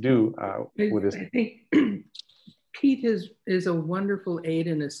things to do with this. I think Pete is a wonderful aid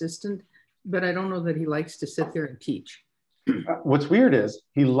and assistant, but I don't know that he likes to sit there and teach. What's weird is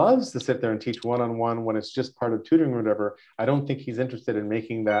he loves to sit there and teach one-on-one when it's just part of tutoring or whatever. I don't think he's interested in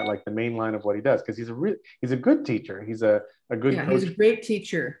making that like the main line of what he does, because he's a good teacher. He's a good coach. He's a great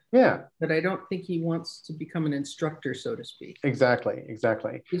teacher. Yeah. But I don't think he wants to become an instructor, so to speak. Exactly. He's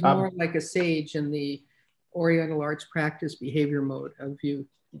more like a sage in the Oriental arts practice behavior mode of you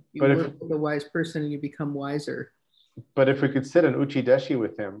work with a wise person and you become wiser. But if we could sit an uchideshi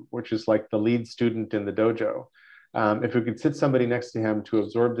with him, which is like the lead student in the dojo, if we could sit somebody next to him to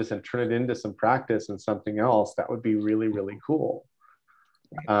absorb this and turn it into some practice and something else, that would be really, really cool.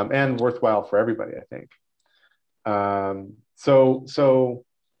 And worthwhile for everybody, I think. So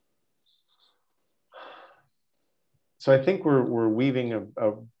I think we're weaving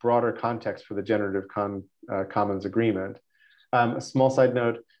a broader context for the Generative Commons agreement. A small side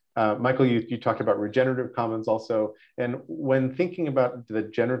note, Michael, you talked about regenerative commons also. And when thinking about the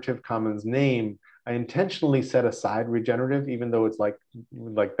Generative Commons name, I intentionally set aside regenerative, even though it's like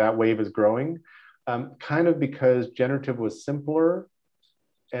that wave is growing, kind of because generative was simpler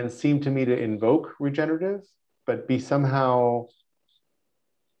and seemed to me to invoke regenerative, but be somehow,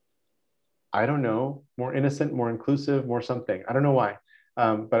 I don't know, more innocent, more inclusive, more something. I don't know why,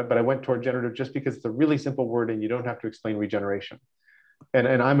 but I went toward generative just because it's a really simple word and you don't have to explain regeneration. And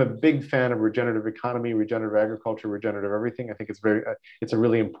I'm a big fan of regenerative economy, regenerative agriculture, regenerative everything. I think it's a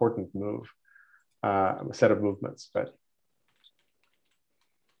really important move. Set of movements, but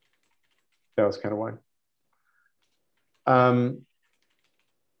that was kind of why.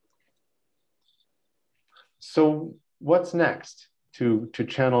 So what's next to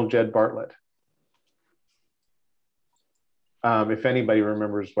channel Jed Bartlett? If anybody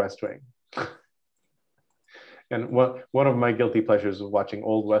remembers West Wing. And one of my guilty pleasures is watching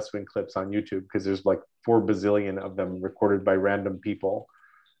old West Wing clips on YouTube, because there's like 4 bazillion of them recorded by random people.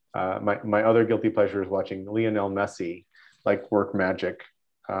 My other guilty pleasure is watching Lionel Messi like work magic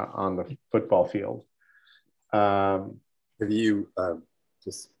on the football field. Have you,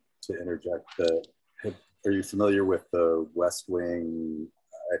 just to interject, are you familiar with the West Wing,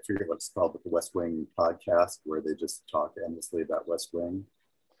 I forget what it's called, but the West Wing podcast where they just talk endlessly about West Wing?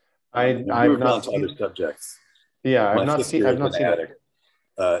 I've not seen other subjects. Yeah, I've not seen it.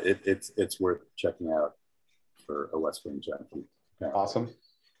 It's worth checking out for a West Wing junkie. Yeah. Awesome.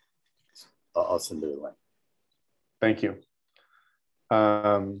 I'll send you a link. Thank you.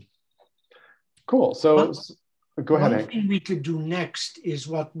 Cool. So go ahead, Hank. One thing we could do next is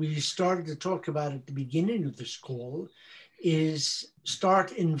what we started to talk about at the beginning of this call, is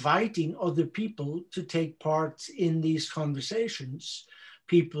start inviting other people to take part in these conversations.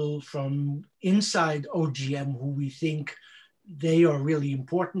 People from inside OGM who we think they are really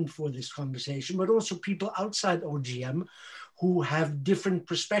important for this conversation, but also people outside OGM who have different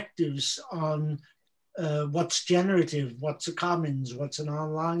perspectives on what's generative, what's a commons, what's an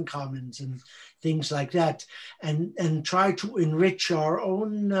online commons, and things like that, and try to enrich our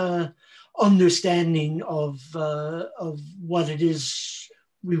own understanding of what it is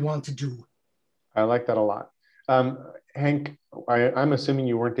we want to do. I like that a lot. Hank, I'm assuming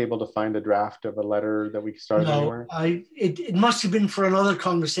you weren't able to find a draft of a letter that we started anywhere? It must have been for another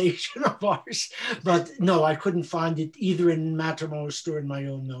conversation of ours, but no, I couldn't find it either in Mattermost or in my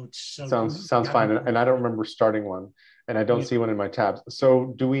own notes. So sounds fine, and I don't remember starting one, and I don't see one in my tabs.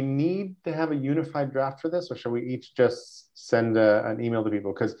 So do we need to have a unified draft for this, or shall we each just send an email to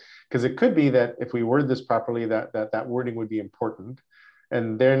people? Because it could be that if we word this properly, that wording would be important.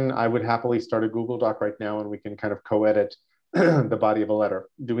 And then I would happily start a Google Doc right now and we can kind of co-edit the body of a letter.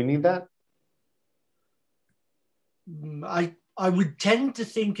 Do we need that? I would tend to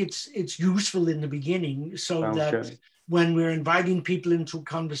think it's useful in the beginning, so Sounds that good. When we're inviting people into a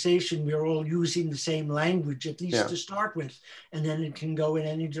conversation, we're all using the same language, at least to start with, and then it can go in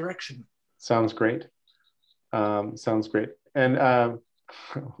any direction. Sounds great. Sounds great. And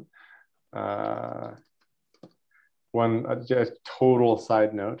Just total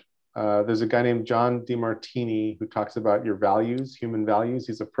side note. There's a guy named John DeMartini who talks about your values, human values.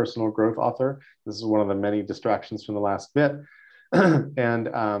 He's a personal growth author. This is one of the many distractions from the last bit.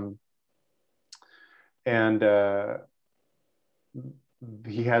 and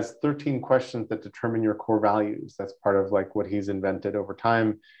he has 13 questions that determine your core values. That's part of like what he's invented over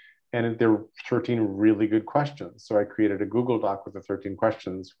time. And there were 13 really good questions. So I created a Google Doc with the 13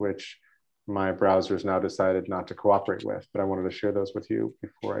 questions, which my browser's now decided not to cooperate with, but I wanted to share those with you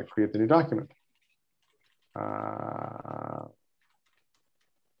before I create the new document. Hold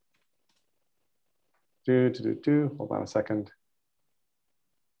on a second.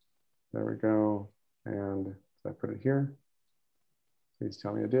 There we go. And did I put it here? Please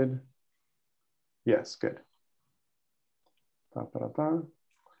tell me I did. Yes, good.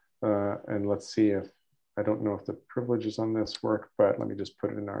 And let's see if, I don't know if the privileges on this work, but let me just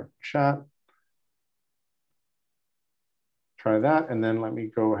put it in our chat. Try that, and then let me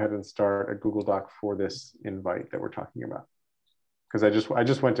go ahead and start a Google Doc for this invite that we're talking about. Because I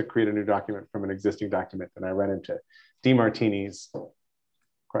just went to create a new document from an existing document, and I ran into DeMartini's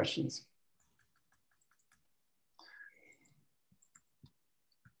questions.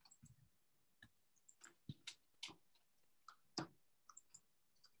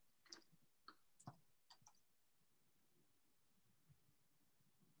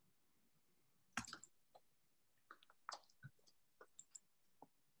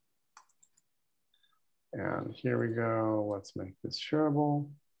 And here we go. Let's make this shareable.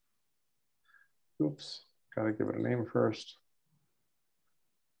 Oops, gotta give it a name first.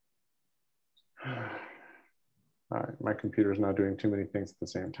 All right, my computer is now doing too many things at the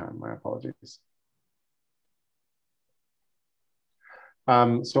same time. My apologies.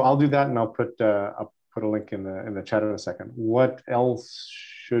 So I'll do that, and I'll put a link in the chat in a second. What else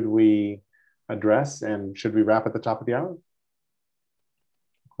should we address, and should we wrap at the top of the hour?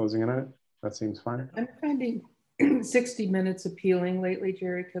 Closing in on it. That seems fine. I'm finding 60 minutes appealing lately,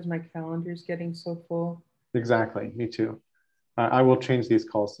 Jerry, because my calendar is getting so full. Exactly, me too. I will change these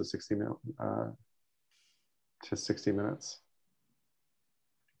calls to 60 minutes.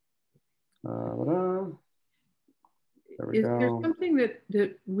 There we Is go. there something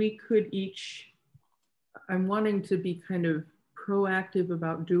that we could each, I'm wanting to be kind of proactive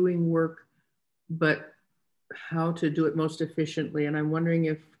about doing work, but how to do it most efficiently. And I'm wondering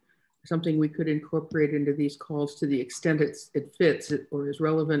if something we could incorporate into these calls to the extent it fits or is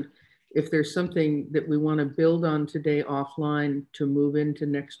relevant. If there's something that we want to build on today offline to move into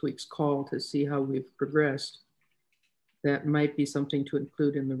next week's call to see how we've progressed, that might be something to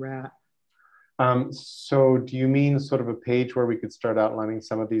include in the wrap. So do you mean sort of a page where we could start outlining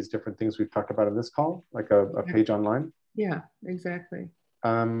some of these different things we've talked about in this call, like a page online? Yeah, exactly.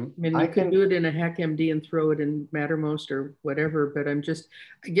 I mean, you could do it in a HackMD and throw it in Mattermost or whatever, but I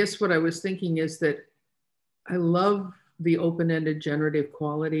guess what I was thinking is that I love the open-ended generative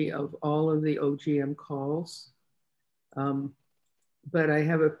quality of all of the OGM calls. But I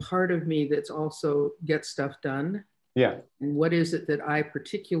have a part of me that's also get stuff done. Yeah. And what is it that I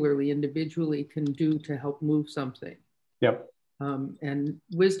particularly individually can do to help move something? Yep. And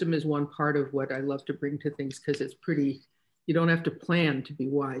wisdom is one part of what I love to bring to things because it's pretty, you don't have to plan to be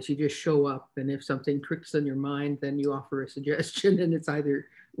wise. You just show up, and if something tricks in your mind, then you offer a suggestion and it's either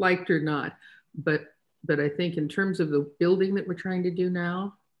liked or not. But I think in terms of the building that we're trying to do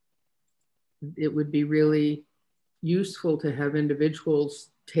now, it would be really useful to have individuals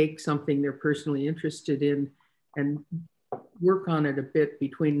take something they're personally interested in and work on it a bit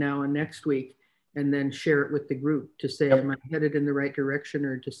between now and next week, and then share it with the group to say, am I headed in the right direction,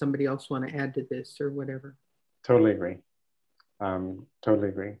 or does somebody else want to add to this or whatever? Totally agree. Totally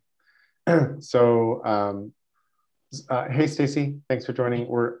agree. So, hey, Stacy, thanks for joining.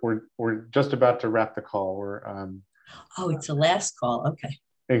 We're just about to wrap the call. Oh, it's the last call. Okay.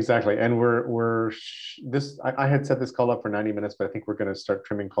 Exactly, and I had set this call up for 90 minutes, but I think we're going to start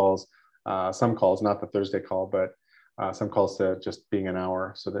trimming calls. Some calls, not the Thursday call, but some calls to just being an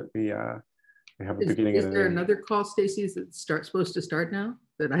hour, so that we have a beginning. Is there another call, Stacy, that's supposed to start now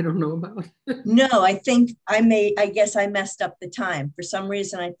that I don't know about? No, I think I guess I messed up the time. For some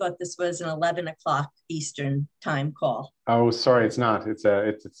reason, I thought this was an 11 o'clock Eastern time call. Oh, sorry, it's not. It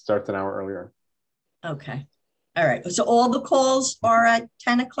starts an hour earlier. Okay. All right. So all the calls are at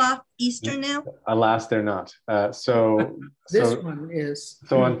 10 o'clock Eastern now? Alas, they're not. This one is.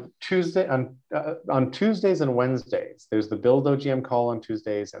 So on Tuesdays and Wednesdays, there's the Build OGM call on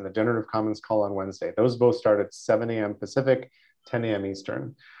Tuesdays and the Generative Commons call on Wednesday. Those both start at 7 a.m. Pacific, 10 a.m.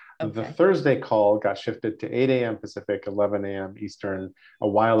 Eastern. Okay. The Thursday call got shifted to 8 a.m. Pacific, 11 a.m. Eastern a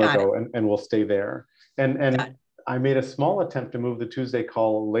while ago, and we'll stay there. And I made a small attempt to move the Tuesday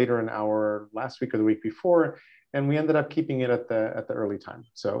call later an hour last week or the week before, and we ended up keeping it at the early time.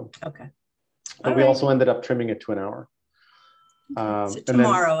 So, Okay. But we also ended up trimming it to an hour. So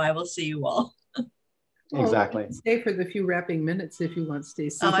tomorrow I will see you all. Exactly. Oh, stay for the few wrapping minutes if you want,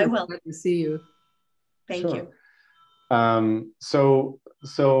 Stacey. Oh, I will. Glad to see you. Thank you.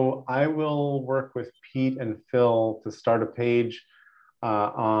 So I will work with Pete and Phil to start a page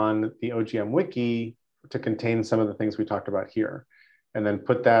on the OGM Wiki to contain some of the things we talked about here, and then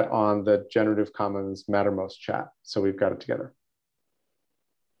put that on the Generative Commons Mattermost chat. So we've got it together.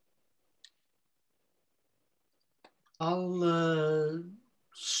 I'll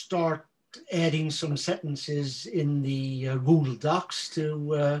start adding some sentences in the Google Docs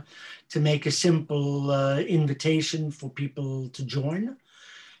to make a simple invitation for people to join.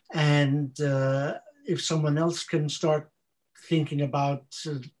 And if someone else can start thinking about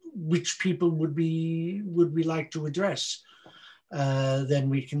which people would we like to address, then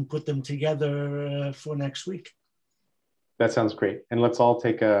we can put them together for next week. That sounds great. And let's all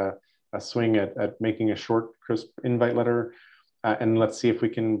take a swing at making a short, crisp invite letter. And let's see if we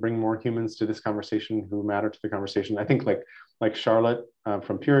can bring more humans to this conversation who matter to the conversation. I think like Charlotte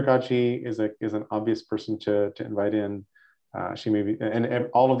from Pedagogy is an obvious person to invite in. She may be, and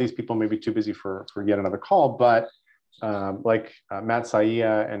all of these people may be too busy for yet another call, but like Matt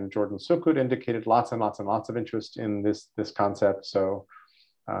Saia and Jordan Sukut indicated lots and lots and lots of interest in this concept. So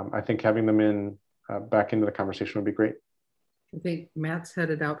I think having them in back into the conversation would be great. I think Matt's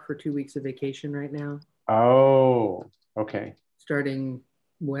headed out for 2 weeks of vacation right now. Oh, okay. Starting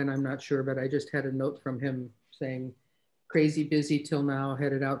when, I'm not sure, but I just had a note from him saying crazy busy till now,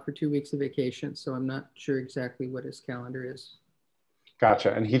 headed out for 2 weeks of vacation. So I'm not sure exactly what his calendar is.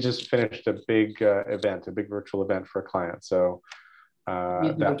 Gotcha. And he just finished a big event, a big virtual event for a client. So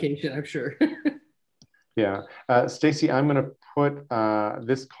vacation, I'm sure. Yeah. Stacey, I'm going to put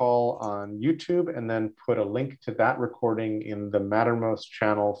this call on YouTube and then put a link to that recording in the Mattermost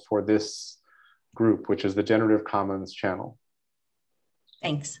channel for this group, which is the Generative Commons channel.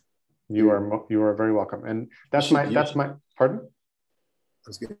 Thanks. You are very welcome. And that's my pardon?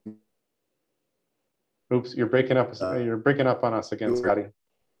 Oops, you're breaking up. You're breaking up on us again, Scotty.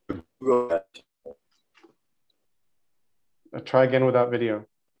 Try again without video.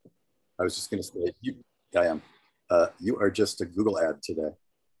 I was just going to say, I am. You are just a Google ad today.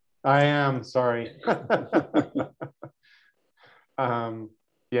 I am, sorry.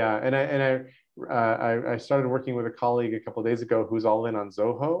 Yeah, and I started working with a colleague a couple of days ago who's all in on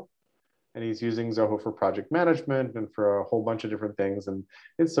Zoho, and he's using Zoho for project management and for a whole bunch of different things. And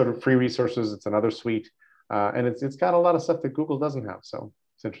it's sort of free resources. It's another suite, and it's got a lot of stuff that Google doesn't have. So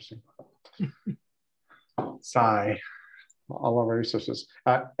it's interesting. Sigh. All of our resources.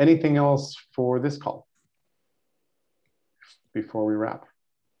 Anything else for this call before we wrap?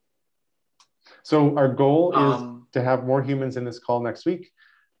 So our goal is to have more humans in this call next week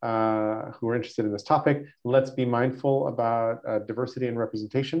who are interested in this topic. Let's be mindful about diversity and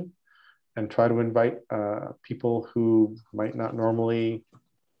representation and try to invite people who might not normally.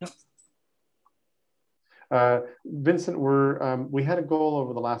 Vincent, we had a goal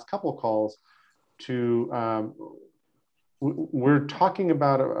over the last couple of calls to we're talking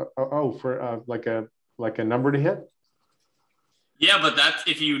about like a number to hit. Yeah, but that's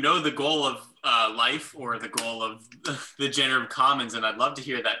if you know the goal of life or the goal of the Generative Commons, and I'd love to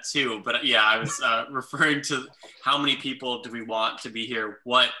hear that too. But yeah, I was referring to how many people do we want to be here?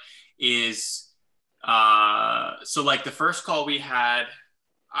 What is so like the first call we had,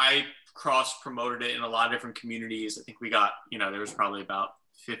 I cross promoted it in a lot of different communities. I think we got, there was probably about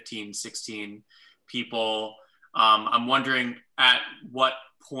 15, 16 people. I'm wondering at what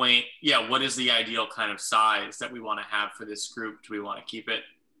point, what is the ideal kind of size that we want to have for this group? Do we want to keep it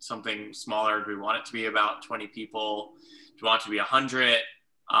something smaller? Do we want it to be about 20 people? Do we want it to be 100?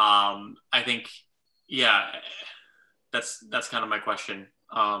 I think, that's kind of my question.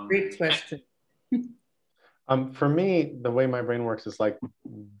 Great question. For me, the way my brain works is like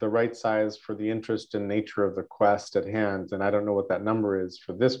the right size for the interest and nature of the quest at hand. And I don't know what that number is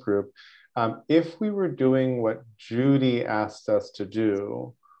for this group. If we were doing what Judy asked us to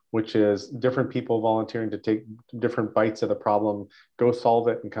do, which is different people volunteering to take different bites of the problem, go solve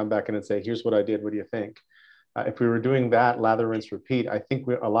it and come back in and say, here's what I did, what do you think? If we were doing that, lather, rinse, repeat, I think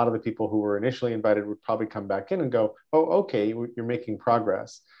a lot of the people who were initially invited would probably come back in and go, oh, okay, you're making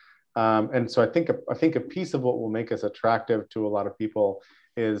progress. And so I think a piece of what will make us attractive to a lot of people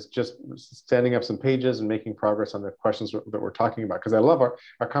is just standing up some pages and making progress on the questions that we're talking about. Because I love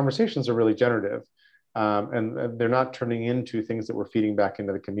our conversations are really generative. and they're not turning into things that we're feeding back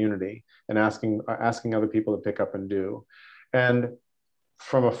into the community and asking other people to pick up and do. And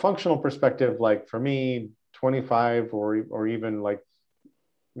from a functional perspective, like for me, 25 or even like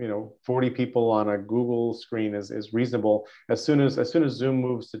 40 people on a Google screen is reasonable. As soon as Zoom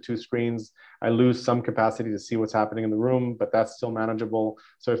moves to 2 screens, I lose some capacity to see what's happening in the room, but that's still manageable.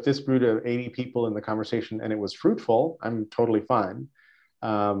 So if this grew to 80 people in the conversation and it was fruitful, I'm totally fine.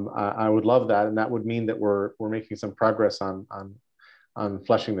 I would love that, and that would mean that we're making some progress on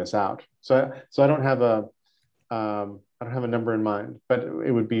fleshing this out. So I don't have a number in mind, but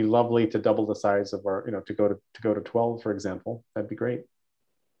it would be lovely to double the size of our, to go to 12, for example. That'd be great.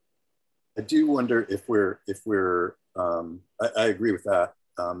 I do wonder if we're I agree with that,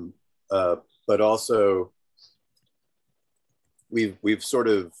 but also we've sort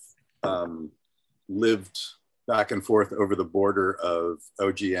of lived back and forth over the border of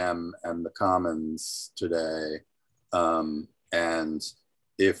OGM and the Commons today, and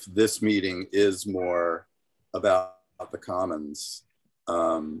if this meeting is more about the Commons,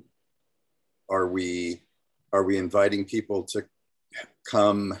 are we inviting people to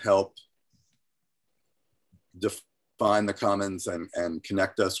come help define the Commons and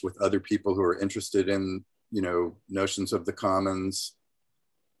connect us with other people who are interested in notions of the Commons,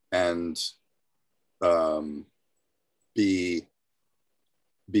 and be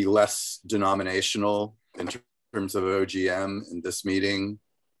less denominational in terms of OGM in this meeting?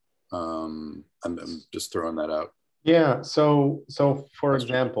 I'm just throwing that out. Yeah. So for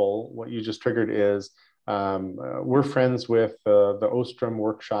example, what you just triggered is we're friends with the Ostrom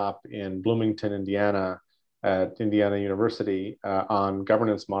workshop in Bloomington, Indiana, at Indiana University on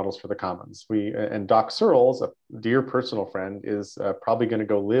governance models for the Commons. And Doc Searles, a dear personal friend, is probably going to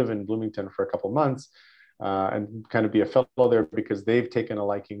go live in Bloomington for a couple months and kind of be a fellow there, because they've taken a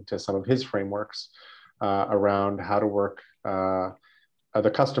liking to some of his frameworks around how to work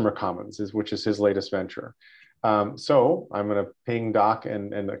the customer commons, which is his latest venture. So I'm going to ping Doc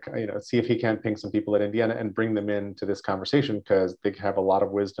and see if he can ping some people at Indiana and bring them into this conversation, because they have a lot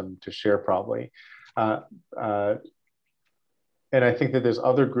of wisdom to share probably. And I think that there's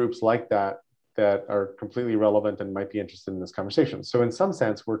other groups like that are completely relevant and might be interested in this conversation. So in some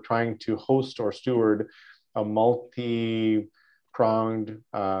sense, we're trying to host or steward a multi-pronged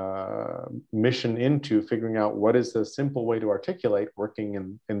mission into figuring out what is the simple way to articulate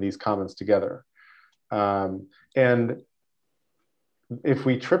working in these commons together. And if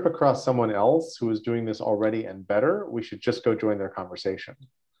we trip across someone else who is doing this already and better, we should just go join their conversation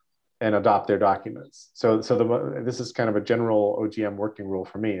and adopt their documents. So this is kind of a general OGM working rule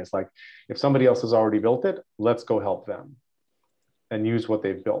for me. It's like, if somebody else has already built it, let's go help them and use what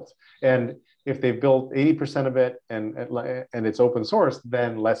they've built. And if they've built 80% of it and it's open source,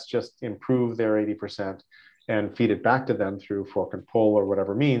 then let's just improve their 80% and feed it back to them through fork and pull or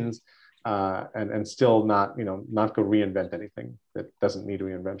whatever means, and still not go reinvent anything that doesn't need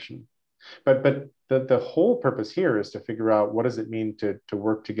reinvention. But the whole purpose here is to figure out what does it mean to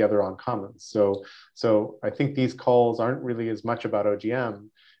work together on commons. So I think these calls aren't really as much about OGM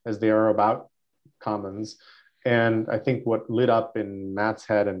as they are about commons. And I think what lit up in Matt's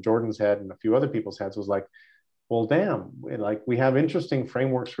head and Jordan's head and a few other people's heads was like, well, damn, like we have interesting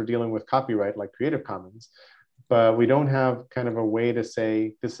frameworks for dealing with copyright, like Creative Commons, but we don't have kind of a way to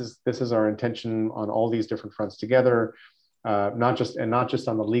say this is our intention on all these different fronts together. Not just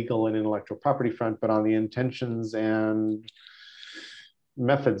on the legal and intellectual property front, but on the intentions and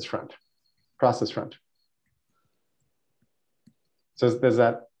methods front, process front. So does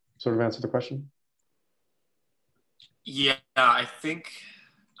that sort of answer the question? Yeah, I think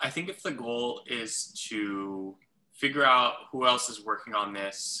if the goal is to figure out who else is working on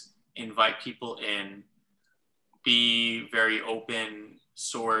this, invite people in, be very open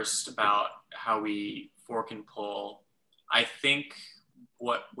sourced about how we fork and pull, I think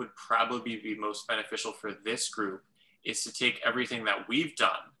what would probably be most beneficial for this group is to take everything that we've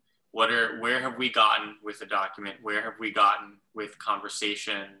done. Where have we gotten with the document? Where have we gotten with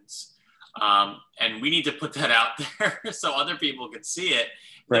conversations? And we need to put that out there so other people can see it.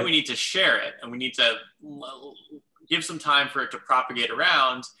 Right. Then we need to share it, and we need to give some time for it to propagate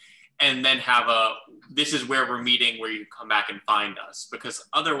around, and then have this is where we're meeting, where you come back and find us. Because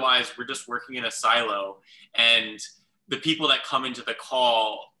otherwise we're just working in a silo, and the people that come into the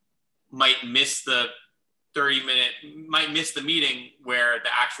call might miss the might miss the meeting where the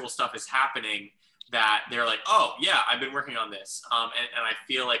actual stuff is happening, that they're like, oh yeah, I've been working on this. And I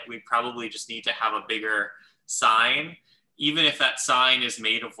feel like we probably just need to have a bigger sign, even if that sign is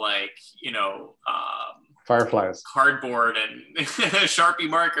made of like, Fireflies. cardboard and Sharpie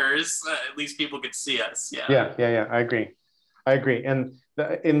markers, at least people could see us. Yeah. I agree. And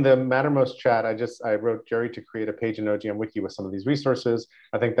in the Mattermost chat, I wrote Jerry to create a page in OGM Wiki with some of these resources.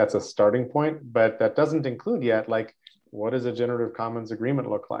 I think that's a starting point, but that doesn't include yet, like, what does a Generative Commons agreement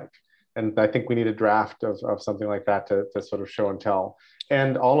look like? And I think we need a draft of something like that to sort of show and tell.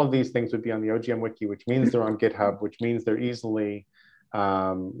 And all of these things would be on the OGM Wiki, which means they're on GitHub, which means they're easily,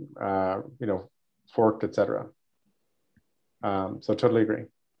 forked, etc. So totally agree.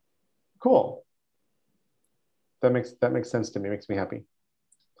 Cool. That makes sense to me. Makes me happy.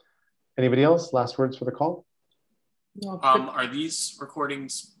 Anybody else? Last words for the call? Are these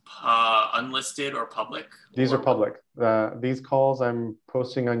recordings unlisted or public? These are public. These calls I'm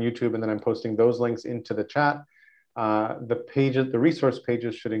posting on YouTube, and then I'm posting those links into the chat. The resource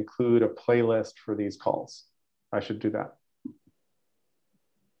pages should include a playlist for these calls. I should do that.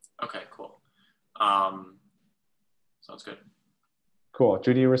 Okay, cool. Sounds good. Cool.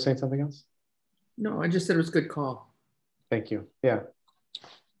 Judy, you were saying something else? No, I just said it was a good call. Thank you. Yeah.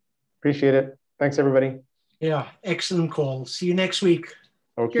 Appreciate it. Thanks, everybody. Yeah, excellent call. See you next week.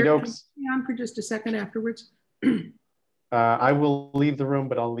 Okie Jerry, dokes. can you stay on for just a second afterwards? I will leave the room,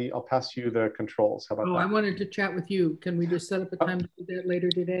 but I'll pass you the controls. How about that? I wanted to chat with you. Can we just set up a time to do that later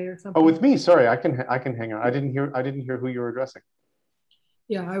today or something? Oh, with me? Sorry, I can hang out. I didn't hear who you were addressing.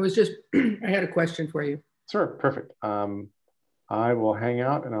 Yeah, I was just I had a question for you. Sure, perfect. I will hang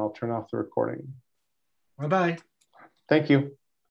out and I'll turn off the recording. Bye-bye. Thank you.